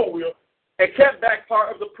was. Come on, Will. And kept back part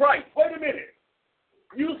of the price. Wait a minute.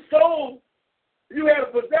 You had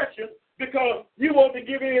a possession because you want to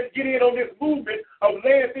get in on this movement of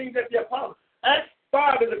laying things at the apostles. Acts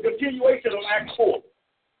 5 is a continuation of Acts 4.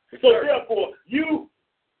 So therefore, you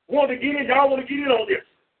want to get in, y'all want to get in on this.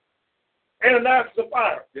 Ananias and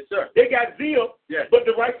Sapphira. Yes, sir. They got zeal, but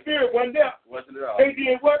the right spirit wasn't there. Wasn't at all. They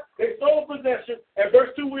did what? They sold possession, and verse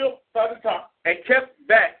 2 will start the top. And kept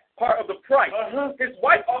back part of the price. His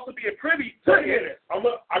wife also being privy to it.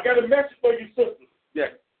 I got a message for you sisters. Yes.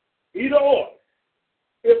 Either or.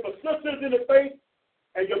 If a sister's in the faith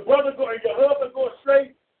and your brother and your husband go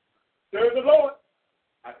astray, serve the Lord.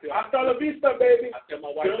 Hasta la vista, baby. I tell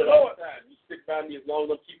my wife all the time, you stick by me as long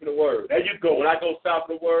as I'm keeping the word. There you go. When I go south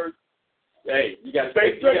of the word, hey, you got to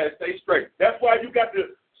stay straight. You got to stay straight. That's why you got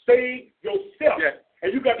to save yourself. Yes.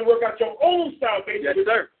 And you got to work out your own salvation. Yes,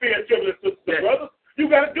 sir. Fear, children, sisters, brothers. You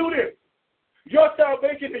got to do this. Your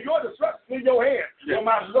salvation and your destruction in your hands. Yes. For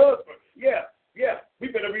my husband. Yeah.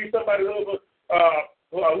 We're going to read somebody who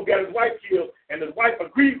got his wife killed, and his wife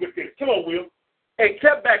agreed with this. Come on, Will. And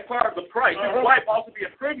kept back part of the price. His wife also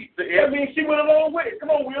being privy to it. That means she went along with it. Come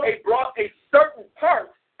on, Will. They brought a certain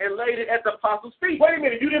part and laid it at the apostles' feet. Wait a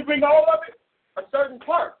minute. You didn't bring all of it? A certain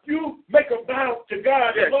part. You make a vow to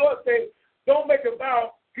God. Yes. The Lord said, don't make a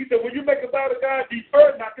vow. He said, when you make a vow to God,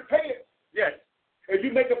 defer not to pay it. Yes. If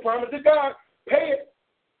you make a promise to God, pay it.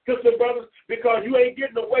 Sisters and brothers, because you ain't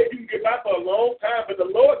getting away. You can get by for a long time, but the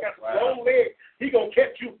Lord got some long legs. He going to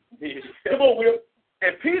catch you. Come on, Will.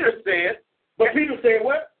 And Peter said, but Peter said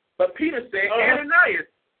what? But Peter said, Ananias,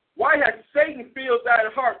 why has Satan filled thy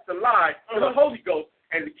heart to lie to the Holy Ghost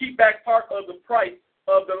and to keep back part of the price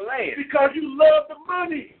of the land? Because you love the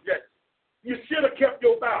money. Yes. You should have kept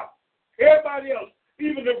your vow. Everybody else,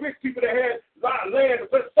 even the rich people that had land,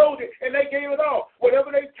 but sold it, and they gave it all.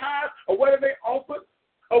 Whatever they tithed or whatever they offered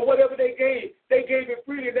or whatever they gave it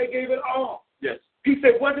freely. They gave it all. Yes. He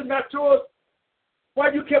said, was it not yours?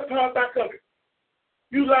 Why you kept part back of it?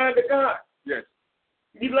 You lied to God. Yes.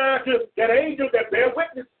 You lied to that angel that bear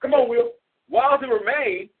witness. Come on, Will. While it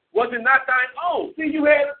remained, was it not thine own? See, you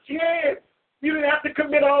had a chance. You didn't have to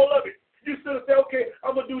commit all of it. You should have said, okay,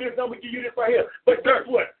 I'm going to do this. I'm going to give you this right here. But guess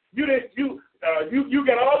what? You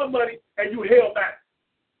got all the money, and you held back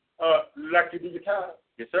like you do your time.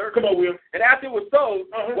 Yes, sir. Come on, Will. And after it was sold,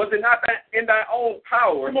 was it not in thy own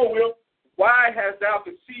power? Come on, Will. Why hast thou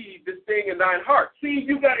conceived this thing in thine heart? See,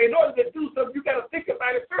 in order to do something, you got to think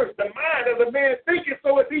about it first. The mind of a man thinketh,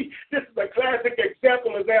 so is he. This is a classic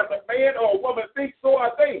example of as a man or a woman thinks, so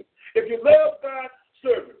are they. If you love God,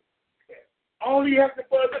 serve him. All he has to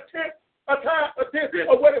do is a tenth, Yes.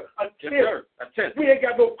 or whatever, a tenth. Yes, sir. A tenth. We ain't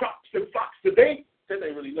got no crops and flocks today. Tenth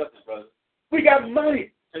ain't really nothing, brother. We got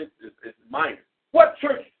money. Tenth is minor. What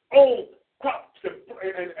church owns crops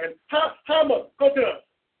and how much? Go to the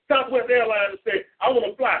Southwest Airlines and say, I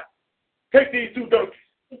want to fly. Take these two donkeys.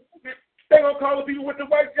 They're going to call the people with the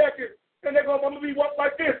white jacket, and they're going to be walk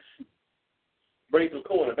like this. Bring some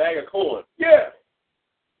corn, a bag of corn. Yeah,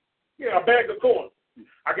 a bag of corn.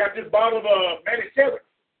 I got this bottle of Manischewitz.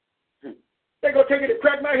 They're going to take it and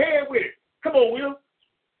crack my head with it. Come on, Will.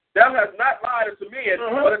 Thou hast not lied unto men,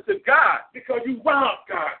 but unto God. Because you robbed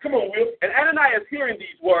God. Come on, Will. And Ananias, hearing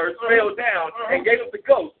these words, fell down and gave up the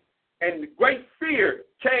ghost. And great fear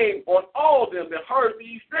came on all them that heard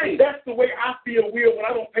these things. That's the way I feel, Will, when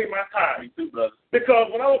I don't pay my tithe. Me too, brother. Because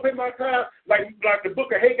when I don't pay my tithe, like the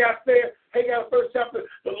book of Haggai said, Haggai first chapter,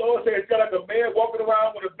 the Lord said it's got like a man walking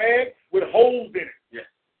around with a bag with holes in it. Yes.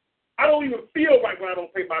 I don't even feel right when I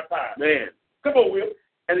don't pay my tithe. Man. Come on, Will.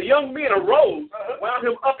 And the young young men arose, wound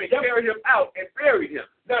him up, and carried him out and buried him.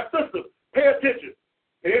 Now, sisters, pay attention.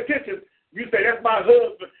 Pay attention. You say, that's my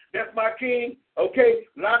husband, that's my king. Okay,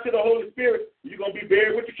 lie to the Holy Spirit, you're going to be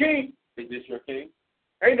buried with your king. Is this your king?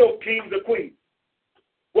 Ain't no kings or queens.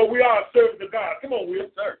 Well, we are servants of God. Come on, Will.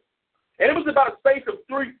 Sir. And it was about a space of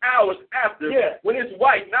 3 hours after when his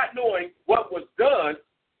wife, not knowing what was done,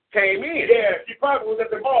 came in. Yeah, she probably was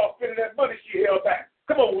at the mall spending that money she held back.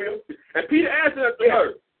 Come on, Will. And Peter answered unto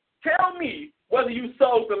her, tell me whether you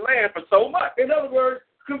sold the land for so much. In other words,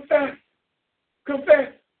 confess.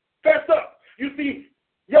 Confess. Fess up. You see,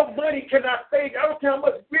 your money cannot save you. I don't care how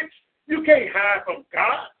much rich. You can't hide from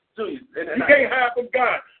God. You can't hide from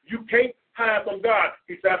God. You can't hide from God.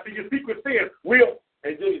 He said, I see your secret sin. Will.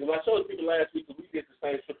 And Julius, when I showed people last week, we did the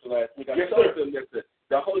same scripture last week, I showed them that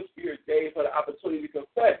the Holy Spirit gave her the opportunity to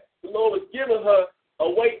confess. The Lord was giving her a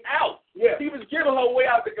way out. Yeah. He was giving her a way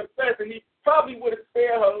out to confess, and he probably would have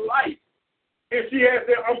spared her life. If she had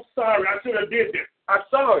said, I'm sorry, I should have did this. I'm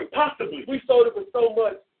sorry. Possibly. We sold it for so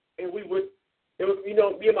much, and me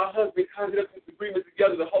and my husband conjured up this agreement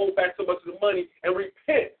together to hold back so much of the money and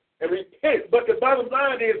repent. But the bottom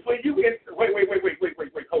line is, when you wait,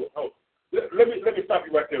 hold. Let me stop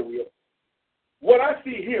you right there, Will. What I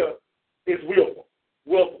see here is willful.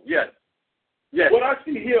 Willful. Yes. What I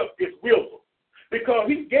see here is willful. Because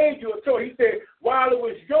he gave you a choice. He said, while it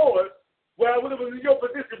was yours, while it was in your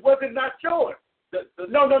position, was it not yours?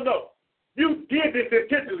 No. You did this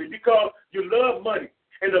intentionally because you love money.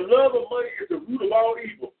 And the love of money is the root of all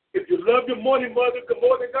evil. If you love your money more than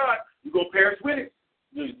God, you're going to perish with it.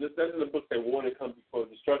 That's in the book that warning comes before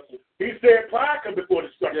destruction. He said pride comes before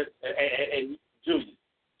destruction. Yes, and Julius.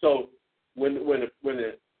 So when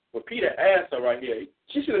Peter asked her right here,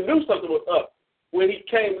 she should have knew something was up. When he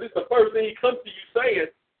came, this is the first thing he comes to you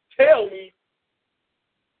saying, tell me,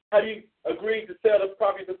 have you agreed to sell the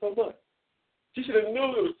property for so much? She should have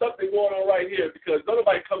knew there was something going on right here because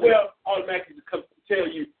nobody comes automatically to come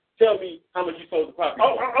tell me how much you sold the property.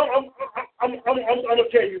 I'm going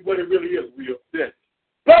to tell you what it really is, Will. Yes.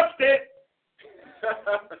 Busted!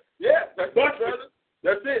 Yeah, that's it, brother.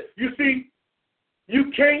 That's it. You see,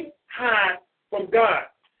 you can't hide from God.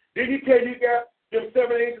 Did he tell you got them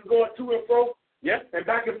 7 angels going to and fro? Yes. And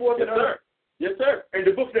back and forth? Yes, sir. Yes, sir. And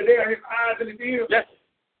the books are there, his eyes and his ears? Yes.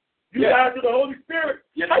 You lie to the Holy Spirit?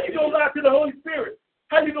 Yes. How you going to lie to the Holy Spirit?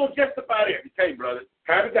 How you going to justify that? You can't, brother.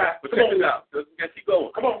 Time to die. But check this out. Let's keep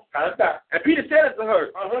going. Come on. Time to die. And Peter said to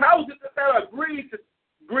her, how is it that thou agreed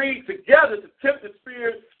together to tempt the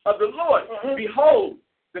Spirit of the Lord? Behold,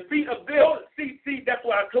 the feet of them. See, that's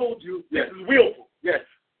why I told you this is willful. Yes.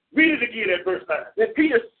 Read it again at verse 9. Then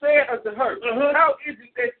Peter said unto her, how is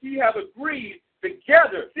it that ye have agreed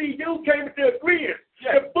together? See, you came into agreement.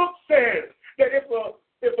 Yes. The book says that if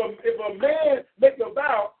a man makes a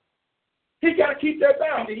vow, he got to keep that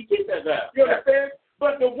vow. He keep that vow. You understand?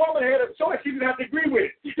 But the woman had a choice. She didn't have to agree with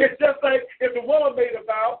it. It's just like if the woman made a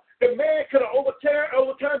vow, the man could have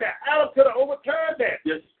overturned that. Adam could have overturned that.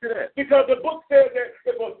 Yes, he could have. Because the book says that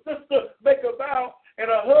if a sister make a vow and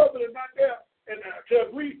her husband is not there and to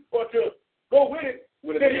agree or to go with it,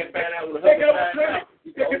 they can overturn it.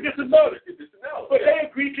 They can disannul it. But they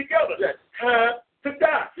agreed together. Yes. Time to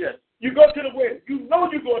die. Yes. You go to the wedding. You know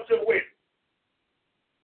you're going to the wedding.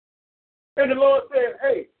 And the Lord said,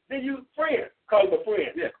 hey, did you friend? Call him a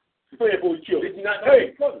friend. Yes. Friend before you kill. Did you not know?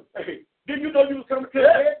 Hey, did you know you was coming to the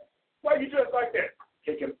bed? Why you dressed like that?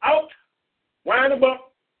 Take him out, wind him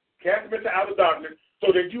up, cast him into outer darkness,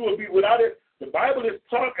 so that you will be without it. The Bible is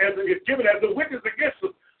taught as it is given as a witness against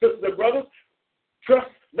us. Sisters and brothers, trust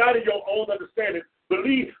not in your own understanding.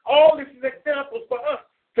 Believe all this is examples for us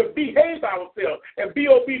to behave ourselves and be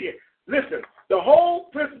obedient. Listen, the whole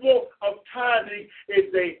principle of tithing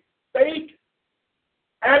is a faith,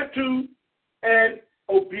 attitude, and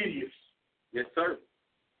obedience. Yes, sir.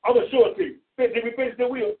 I'm going to show it to you. Did we finish the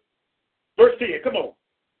wheel? Verse 10, come on.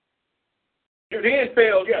 Then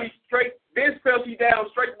fell she down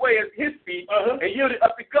straightway at his feet and yielded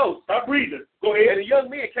up the ghost. Stop breathing. Go ahead. And the young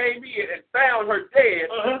men came in and found her dead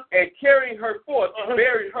and carrying her forth,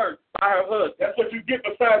 buried her by her husband. That's what you get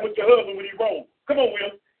beside with your husband when he wrong. Come on,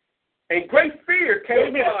 Will. And great fear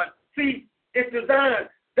came on. See, it's designed.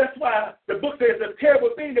 That's why the book says a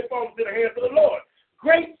terrible thing that falls into the hands of the Lord.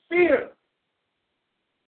 Great fear.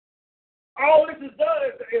 All this is done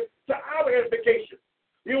is to our edification.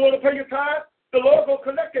 You want to pay your tithe? The Lord will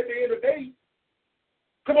collect at the end of the day.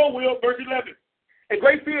 Come on, Will, verse 11. And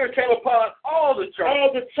great fear came upon all the church. All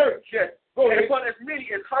the church, yes. And upon as many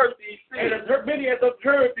as heard these things. And as many as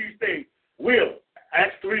observed these things. Will,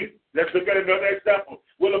 Acts 3. Let's look at another example.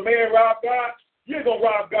 Will a man rob God? You ain't going to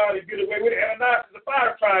rob God and get away with it. Ananias is a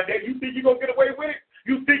fire tried that. You think you're going to get away with it?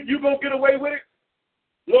 You think you're going to get away with it?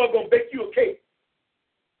 Lord going to bake you a cake.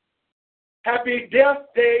 Happy death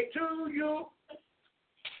day to you.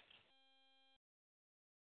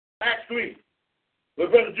 Acts 3.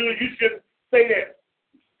 But Brother Julie, you should say that.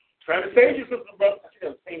 Trying to save your sister, brother.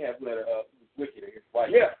 Cain has letter wicked, and his wife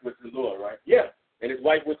went to the Lord, right? Yeah. And his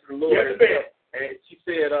wife went to the Lord, and she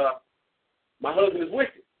said, my husband is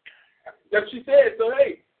wicked. That's what she said. So,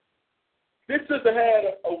 hey, this sister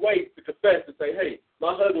had a way to confess to say, hey,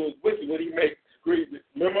 my husband was wicked when he made agreement.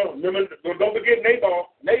 Remember, don't forget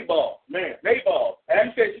Nabal. Man.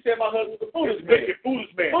 And she said my husband was a foolish man.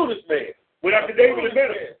 Went after David and met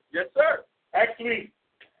him. Yes, sir. Actually,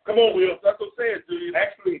 come on, Will. That's what I'm saying, Julius.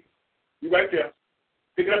 Actually, you right there.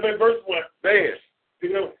 Pick it up in verse 1. Man.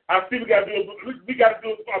 I see we got to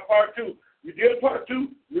do a part 2. You did a part 2.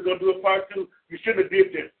 We're going to do a part 2. You shouldn't have did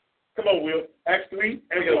this. Come on, Will. Acts 3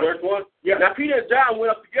 and verse 1. Yeah. Now, Peter and John went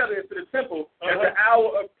up together into the temple at the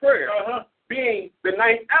hour of prayer, being the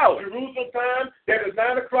 9th hour. Jerusalem time, that is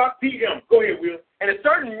 9 o'clock p.m. Go ahead, Will. And a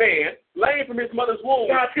certain man, lame from his mother's womb,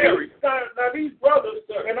 now these brothers,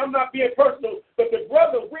 and I'm not being personal, but the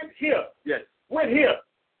brother went here. Yes. Went here.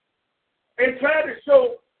 And tried to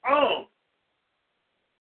show alms.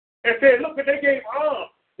 And said, look, they gave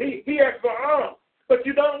alms. He asked for alms. But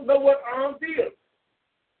you don't know what alms is.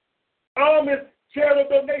 Alms is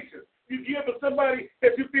charitable donation. You give to somebody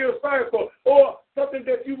that you feel sorry for, or something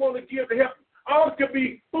that you want to give to help. Alms could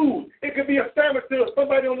be food. It could be a sandwich to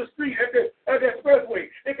somebody on the street at the expressway.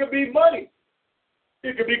 It could be money.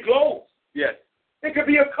 It could be clothes. Yes. It could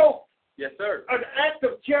be a coat. Yes, sir. An act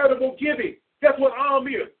of charitable giving. That's what alms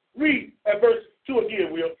is. Read at verse 2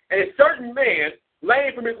 again, Will. And a certain man,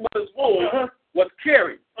 lame from his mother's womb, was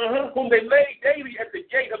carried, whom they laid daily at the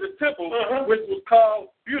gate of the temple, which was called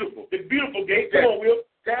Beautiful. The Beautiful Gate. Come on, Will.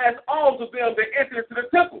 To ask alms of them that entered into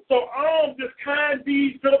the temple. So alms is kind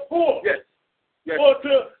deeds to the poor. Yes. Or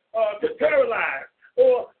to paralyzed,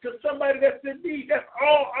 or to somebody that's in need. That's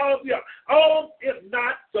all alms are. Alms is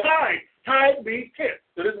not tithe. Tithe means 10.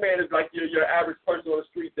 So this man is like your average person on the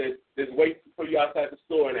street that's waiting for you outside the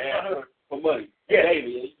store and ask for money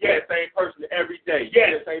daily. Yes. The same person every day.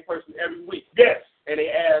 Yes. The same person every week. Yes. And they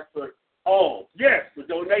ask for alms. Yes. For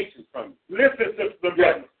donations from you. Listen, sister,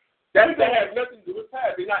 brothers. That has nothing to do with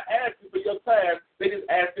tithe. They're not asking for your tithe. They just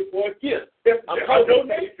asking for a gift. I'm a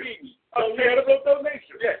donation. A charitable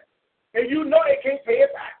donation. Yes. And you know they can't pay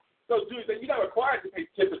it back. So, Julie, you're not required to pay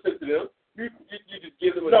 10% to them. You just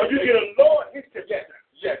give them a donation. You get a Lord his 10%.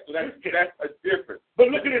 Yes. So that's a difference. But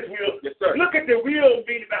look at this, Will. Yes, sir. Look at the real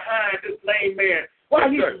meaning behind this lame man. Why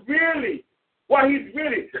he's really.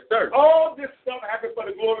 Yes, sir. All this stuff happened for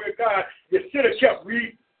the glory of God. You should have kept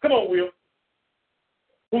reading. Come on, Will.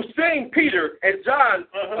 Who seeing Peter and John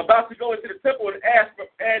about to go into the temple and ask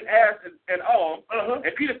an alms,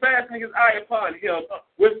 and Peter fastening his eye upon him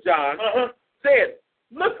with John, said,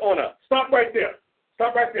 look on us. Stop right there.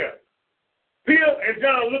 Peter and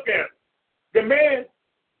John look at him. The man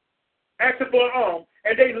asking for an alms,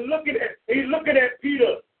 and he's looking at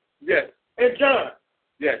Peter. Yes. And John.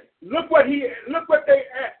 Yes. Look what they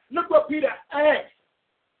asked. Look what Peter asked.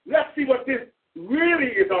 Let's see what this really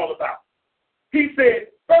is all about.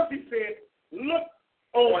 First he said, look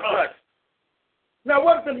on us. Now,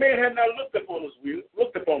 what if the man had not looked upon us, Will?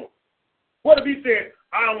 Looked upon him. What if he said,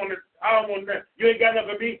 I don't want that. You ain't got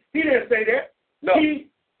nothing for me. He didn't say that. No. He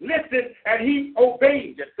listened and he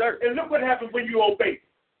obeyed. Yes, sir. And look what happens when you obey.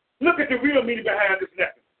 Look at the real meaning behind this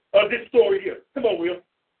lesson, this story here. Come on, Will.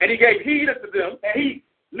 And he gave heed unto them, and he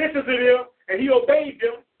listened to them, and he obeyed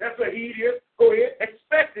them. That's what heed is. Go ahead.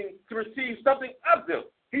 Expecting to receive something of them.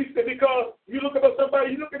 He said, because you look at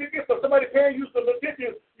somebody, you look at it, get something. Somebody paying you some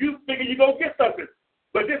attention, you figure you're going to get something.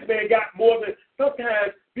 But this man got more than,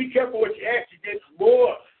 sometimes be careful what you ask, you get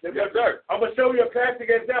more than what dirt. I'm going to show you a classic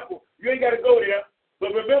example. You ain't got to go there.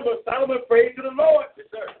 But remember, Solomon prayed to the Lord. Yes,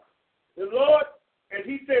 sir. The Lord, and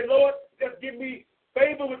he said, Lord, just give me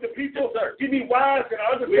favor with the people. Yes, sir. Give me wise and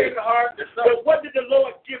understanding heart. Yes, but what did the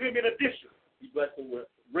Lord give him in addition? He blessed him with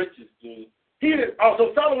riches, Junior. He did.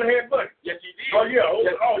 Also, Solomon had money. Yes, he did. Oh,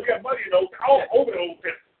 yeah. Money over the Old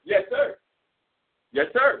Testament. Yes, sir.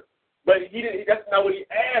 Yes, sir. But he didn't. That's not what he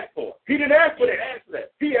asked for. He didn't ask for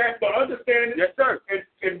that. He asked for understanding. Yes, sir.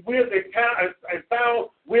 And wisdom and sound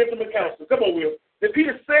wisdom and counsel. Come on, Will. Then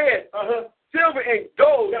Peter said, silver and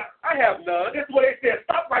gold, I have none. That's what they said.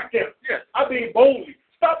 Stop right there. Yes. I mean boldly.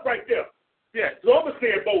 Stop right there. Yes. So I'm going to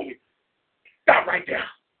say it boldly. Stop right there.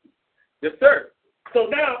 Yes, sir. So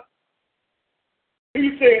now,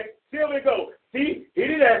 he said, silver and gold. See, he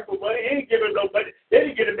didn't ask for money. He didn't give him no money. They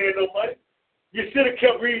didn't give the man no money. You should have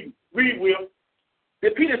kept reading. Read, Will.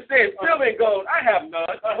 Then Peter said, silver and gold, I have none,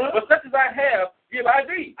 but such as I have, give I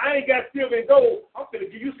thee. I ain't got silver and gold. I'm going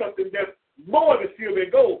to give you something that's more than silver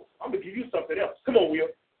and gold. I'm going to give you something else. Come on, Will.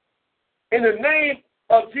 In the name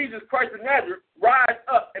of Jesus Christ of Nazareth, rise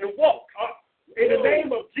up and walk. In the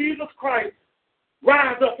name of Jesus Christ,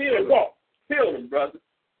 rise up here and walk. Heal him, brother.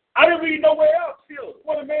 I didn't read nowhere else. Heal him.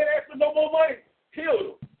 When a man asked for no more money,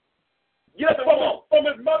 Heal him. Get up and walk. from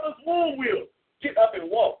his mother's womb, Will. Get up and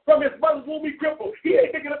walk. From his mother's womb, he crippled. He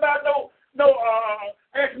ain't thinking about no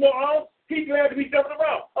asking no arms. He's glad to be jumping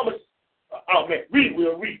around. Oh man, read,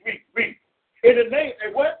 Will, read. In the name,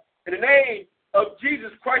 and what? In the name of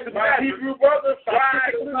Jesus Christ of My Nazareth, Hebrew brothers,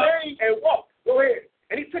 rise in the up name. and walk. Go ahead.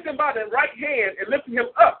 And he took him by the right hand and lifted him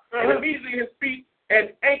up, and immediately his feet and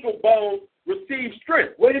ankle bones received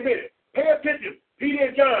strength. Wait a minute. Pay attention. Peter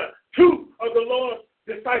and John, two of the Lord's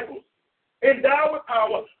disciples, endowed with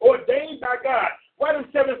power, ordained by God. Why them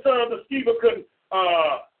 7 sons of Sceva couldn't,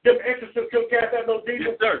 them exorcists couldn't cast out no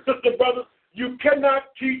demons? Yes, sir. Sisters and brothers, you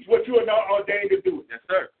cannot teach what you are not ordained to do. Yes,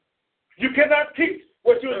 sir. You cannot teach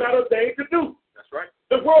what you are not ordained to do. That's right.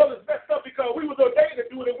 The world is messed up because we was ordained to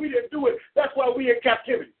do it and we didn't do it. That's why we in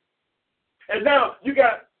captivity. And now you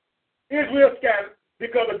got Israel scattered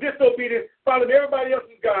because of disobedience, following everybody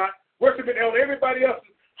else's God, worshiping on everybody else's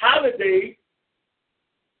holidays,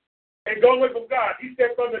 and going away from God. He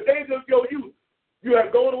said, from the days of your youth, you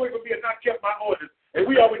have gone away from me and not kept my orders. And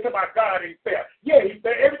we always talk about God ain't fair. Yeah, he's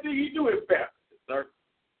fair. Everything he do is fair. Yes, sir.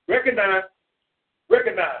 Recognize.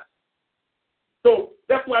 So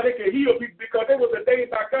that's why they can heal people, because they were ordained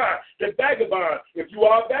by God. The vagabond, if you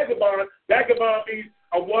are a vagabond means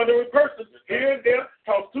a wandering person, here and there,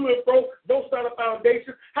 tossed to and fro, no solid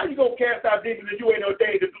foundation. How you going to cast out demons if you ain't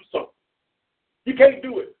ordained to do so? You can't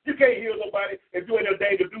do it. You can't heal nobody if you ain't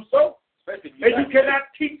ordained to do so. And you cannot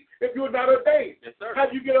teach if you're not ordained. Yes, sir. How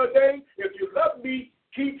do you get ordained? If you love me,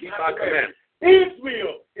 keep my commandments.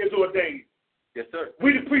 Israel is ordained. Yes, sir.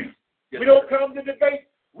 We the priests. Yes, we don't come to debate.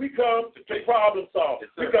 We come to problem solve. Yes,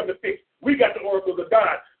 we come to fix. We got the oracles of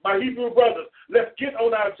God. My Hebrew brothers, let's get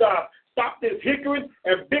on our job. Stop this hickering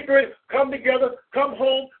and bickering. Come together. Come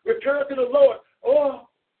home. Return to the Lord.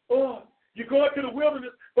 You're going to the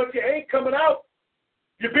wilderness, but you ain't coming out.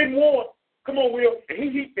 You've been warned. Come on, Will. And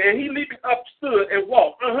he leaping up stood and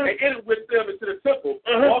walked and entered with them into the temple,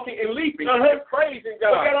 walking and leaping and praising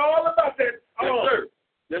God. I got all about that. Yes, sir.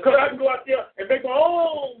 Because I can go out there and make my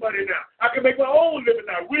own money now. I can make my own living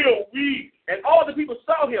now. Will we? And all the people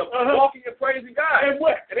saw him walking and praising God. And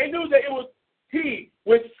what? And they knew that it was he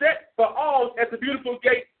which set for alms at the beautiful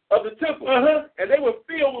gate of the temple. And they were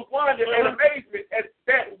filled with wonder and amazement at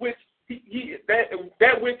that which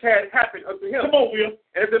that which had happened unto him. Come on, Will.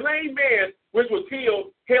 And the lame man which was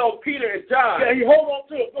healed held Peter and John. Yeah, he hold on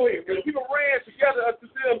to it. Go ahead. And the people ran together unto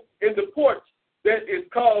them in the porch that is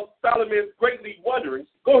called Solomon's Greatly Wondering.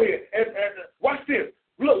 Go ahead. And watch this.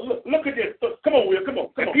 Look at this. Come on, Will. Come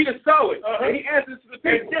on. And Peter saw it. And he answered to the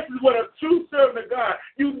people. And this is what a true servant of God.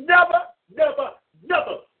 You never.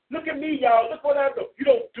 Look at me, y'all. Look what I do. You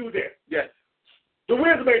don't do that. Yes. The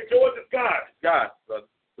wisdom ain't yours. It's God. God, brother.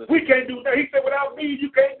 We can't do that. He said, without me, you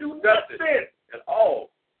can't do nothing at all.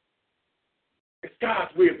 It's God's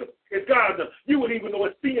wisdom. It's God's wisdom. You wouldn't even know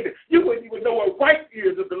what sin is. You wouldn't even know what right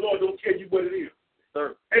is if the Lord don't tell you what it is.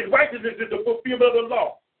 Sir. And righteousness is the fulfillment of the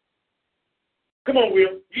law. Come on,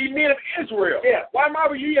 Will. Ye men of Israel. Yeah. Why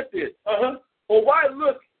marvel ye at this? Or why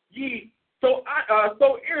look ye so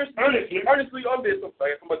earnestly on this? I'm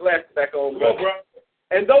sorry, I put my glasses back on. Come on, bro.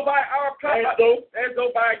 And though by our power, as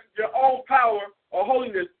though by your own power or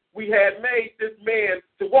holiness, we had made this man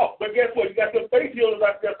to walk. But guess what? You got some faith healers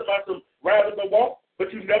out there about some rather than walk,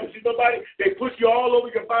 but you never see nobody. They push you all over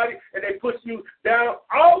your body, and they push you down.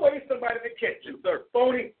 Always somebody to catch you. Sir.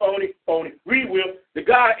 Phony. Read, Will. The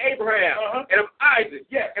God of Abraham and of Isaac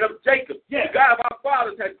and of Jacob. The God of our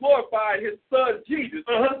fathers has glorified his son Jesus,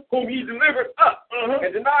 whom he delivered up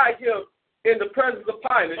and denied him in the presence of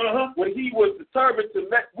Pilate when he was determined to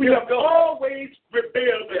let we have always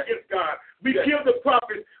rebelled against God. We killed the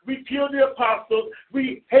prophets. We killed the apostles.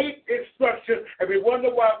 We hate instruction, and we wonder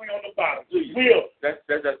why we're on the bottom. Will. That's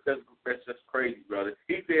just crazy, brother.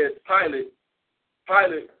 He said Pilate tried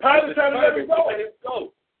to let him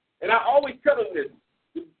go. And I always tell him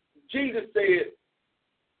this. Jesus said,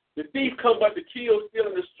 the thief come but to kill, steal,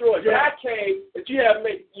 and destroy. Yeah. I came that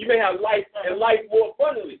you may have life and life more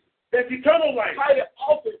abundantly. That's eternal life. Pilate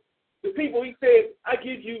offered the people, he said, I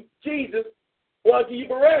give you Jesus or I give you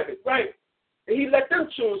Barabbas. Right. And he let them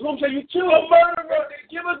choose. Whom shall you choose? A murderer. They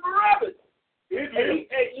give us Barabbas.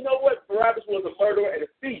 And you know what? Barabbas was a murderer and a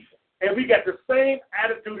thief. And we got the same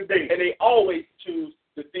attitude today. And they always choose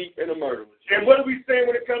the thief and the murderer. And what are we saying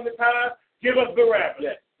when it comes to tithes? Give us Barabbas.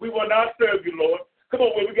 Yes. We will not serve you, Lord. Come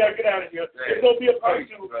on, Will, we got to get out of here. Yes. It's going to be a part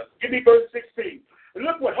 2. Give me verse 16. And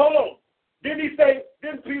look what, hold on. Didn't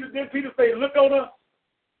Peter say, look on us?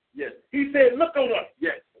 Yes. He said, look on us.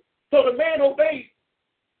 Yes. So the man obeyed.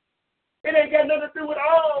 It ain't got nothing to do with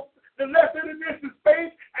all. The lesson in this is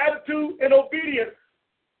faith, attitude, and obedience.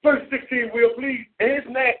 Verse 16, Will, please. In his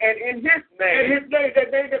name, that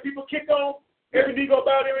name that people kick on, every knee gonna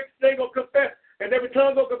bow, every name gonna confess, and every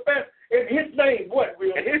tongue gonna confess. In his name, what,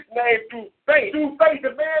 Will? In his name, through faith. Through faith,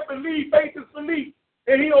 the man believes, faith is belief,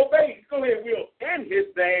 and he obeys. Go ahead, Will. In his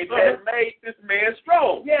name has made this man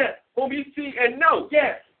strong. Yes. Whom you see and know.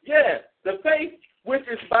 Yes. Yes. The faith which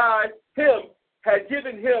is by him has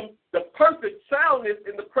given him the perfect soundness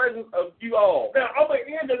in the presence of you all. Now, I'm going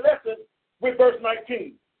to end the lesson with verse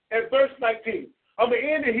 19. At verse 19, I'm going to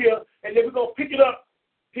end it here, and then we're going to pick it up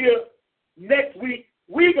here next week.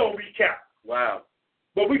 We're going to recap. Wow.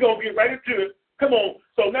 But we're going to get right into it. Come on.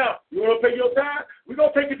 So now, you want to pay your tithe? We're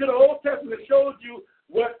going to take you to the Old Testament that shows you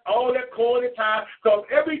what all that coin and tithe, because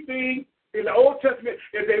everything in the Old Testament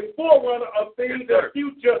is a forerunner of things in the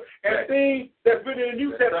future and things that's written in the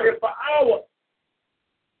New Testament for our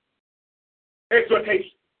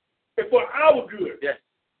exhortation. It's for our good. Yes.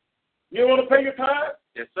 You want to pay your tithe?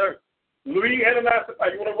 Yes, sir. Louis Ananias the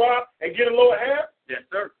fire. You want to rob and get a lower half? Yes,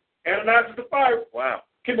 sir. Ananias the fire. Wow.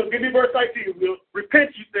 Give me verse 19, Will.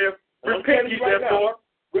 Repent you therefore.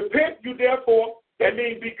 Repent you therefore. That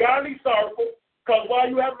means be godly sorrowful, because while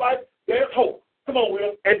you have life, there's hope. Come on,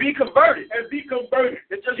 Will. And be converted.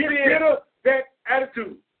 Get rid of that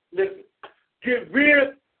attitude. Listen. Get rid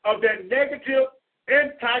of that negative,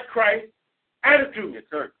 anti-Christ attitude. Yes,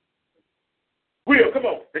 sir. Will, come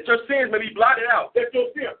on. That your sins may be blotted out. That's your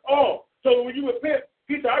sin. Oh, so when you repent,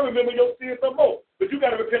 he said, I remember your sins some more. But you got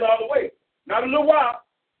to repent all the way. Not a little while.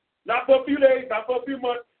 Not for a few days, not for a few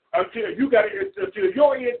months, until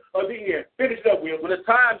your end or the end. Finish it up, Will. When the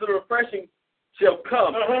times of the refreshing shall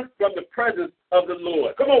come from the presence of the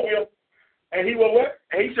Lord. Come on, Will. And he will what?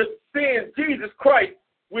 And he shall send Jesus Christ,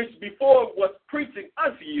 which before was preaching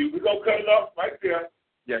unto you. We're going to cut it off right there.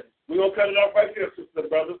 Yes. We're going to cut it off right there, sisters and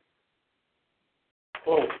brothers.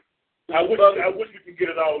 Oh, I wish we could get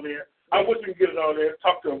it all there.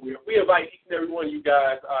 Talk to him, Will. We invite each and every one of you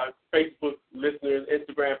guys, our Facebook listeners,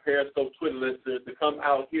 Instagram, Periscope, Twitter listeners, to come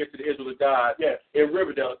out here to the Israel of God in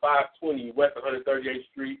Riverdale, 520 West 138th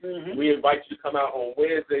Street. Mm-hmm. We invite you to come out on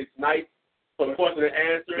Wednesdays nights for question and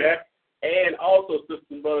answer. Yes. And also, sisters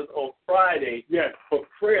and brothers, on Friday for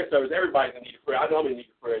prayer service. Everybody's in need of prayer. I know I'm in need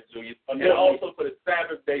of prayer, Julius. And also for the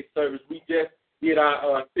Sabbath day service, we just did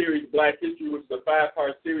our series, Black History, which is a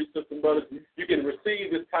 5-part series, sisters and brothers. You can receive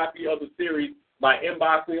this copy of the series by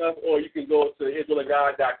inboxing us, or you can go to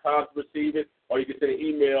IsraelofGod.com to receive it, or you can send an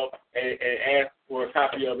email and ask for a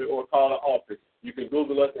copy of it, or call the office. You can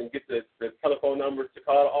Google us and get the telephone numbers to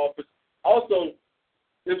call the office. Also,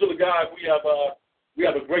 Israel of God, we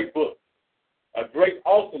have a great book, a great,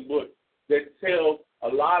 awesome book that tells a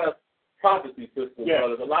lot of prophecy, sisters and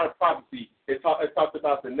brothers, a lot of prophecy. It talks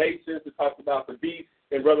about the nations. It talks about the beast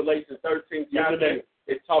in Revelation 13 chapter.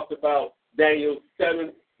 It talks about Daniel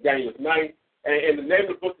 7, Daniel 9. And the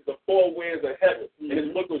name of the book is The Four Winds of Heaven. And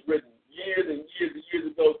this book was written years and years and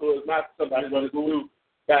years ago, so it's not something that was new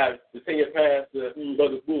by the senior pastor,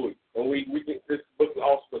 Brother Bowie. And this book is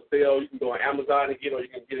also for sale. You can go on Amazon and get it, or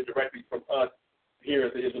you can get it directly from us here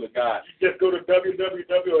at the Israel of God. You just go to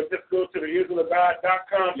www, or just go to the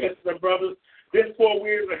IsraelofGod.com, sisters and brothers. This Four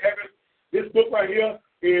Winds of Heaven, this book right here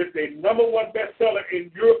is a #1 bestseller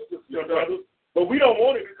in Europe, sisters and brothers. But we don't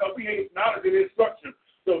want it because we ain't knowledge and instruction.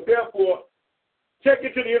 So therefore, check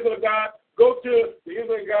into the Israel of God. Go to the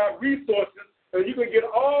Israel of God resources, and you can get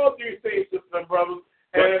all these things, sisters and brothers.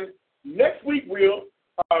 And next week,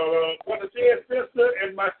 Brother Shed's sister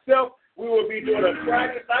and myself, we will be doing a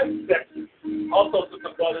Friday night section. Also, sisters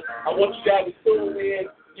and brothers, I want you guys to tune in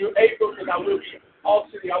through April, because I will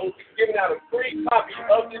be giving out a free copy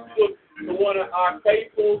of this book to one of our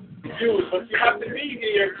faithful viewers. But you have to be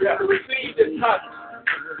here to receive this copy.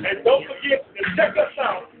 And don't forget to check us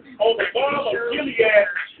out on the Balm of Gilead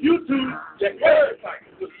YouTube website.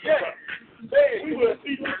 We will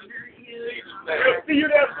see you. We'll see you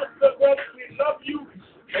there, sister, brother. We love you.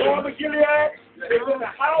 Balm of Gilead is in the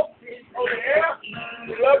house, on the air.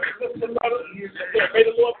 We love you, sister, brother. May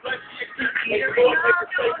the Lord bless you. May the Lord make his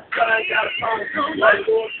face shine down upon you. May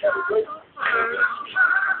the Lord have a great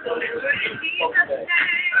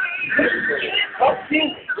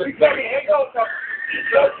we got to hang on,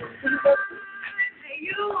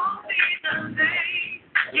 You won't be the same.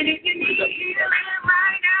 And if you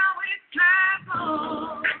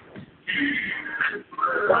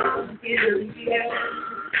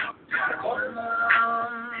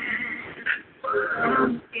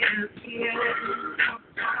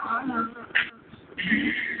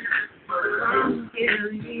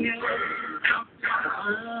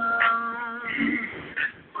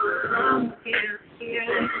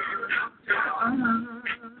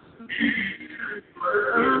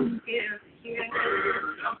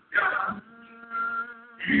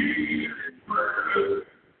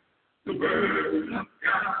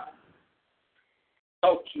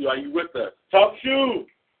Talk Shoe, are you with us? Talk Shoe.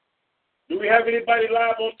 Do we have anybody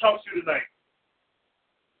live on Talk Shoe tonight?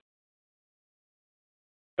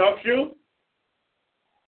 Talk Shoe?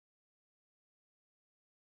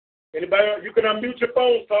 Anybody? You can unmute your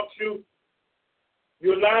phone, Talk Shoe.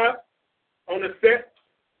 You're live on the set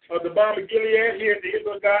of the Balm of Gilead here at the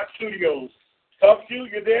Israel God Studios. Talk Shoe,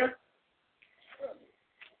 you there?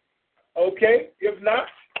 Okay. If not,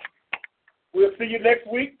 we'll see you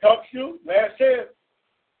next week. Talk Shoe, last chance.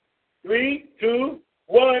 3, 2,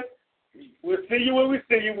 1. We'll see you when we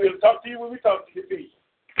see you. We'll talk to you when we talk to you. Peace.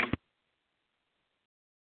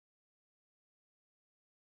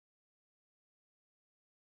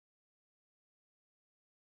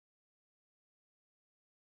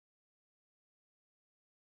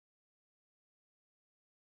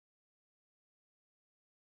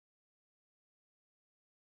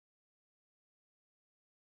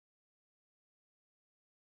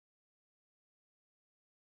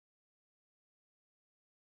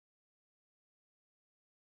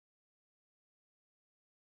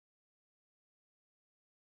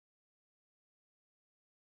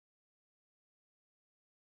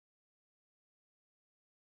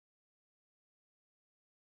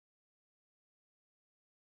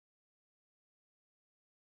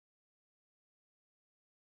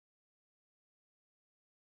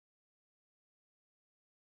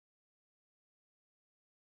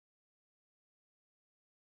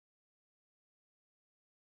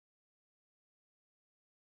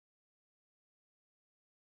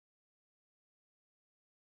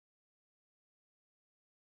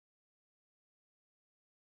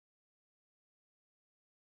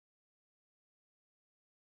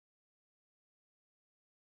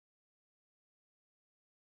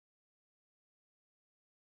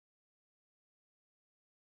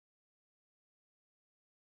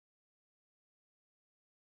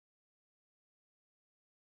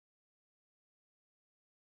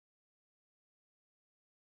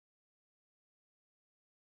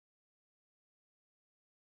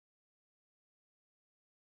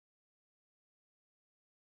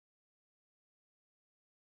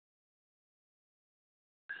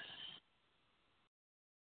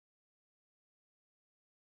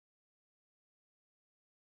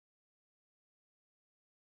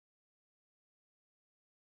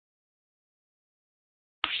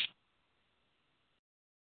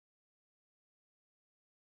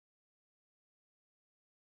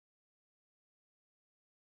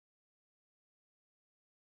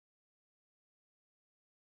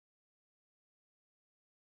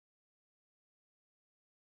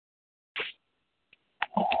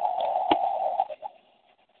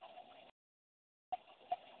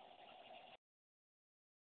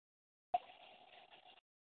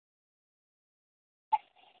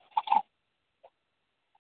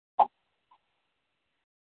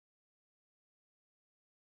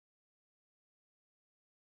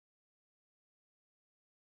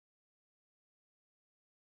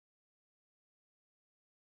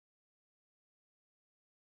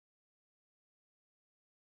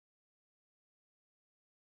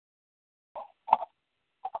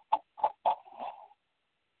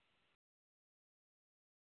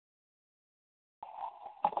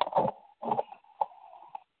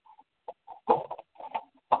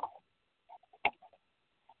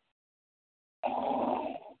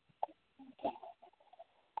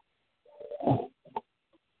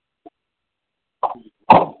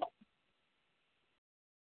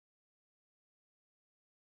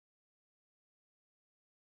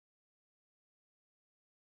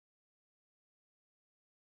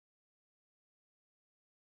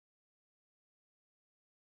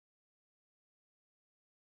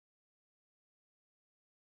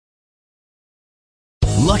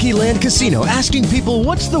 Lucky Land Casino, asking people,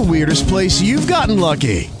 what's the weirdest place you've gotten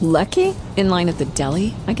lucky? Lucky? In line at the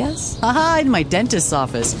deli, I guess? Aha, in my dentist's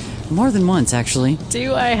office. More than once, actually.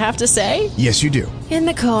 Do I have to say? Yes, you do. In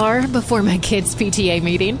the car before my kids' PTA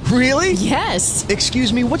meeting. Really? Yes.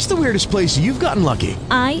 Excuse me, what's the weirdest place you've gotten lucky?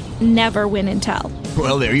 I never win and tell.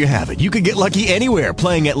 Well, there you have it. You can get lucky anywhere,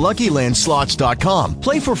 playing at LuckyLandSlots.com.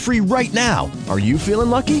 Play for free right now. Are you feeling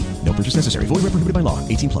lucky? No purchase necessary. Void where prohibited by law.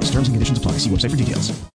 18+. Terms and conditions apply. See website for details.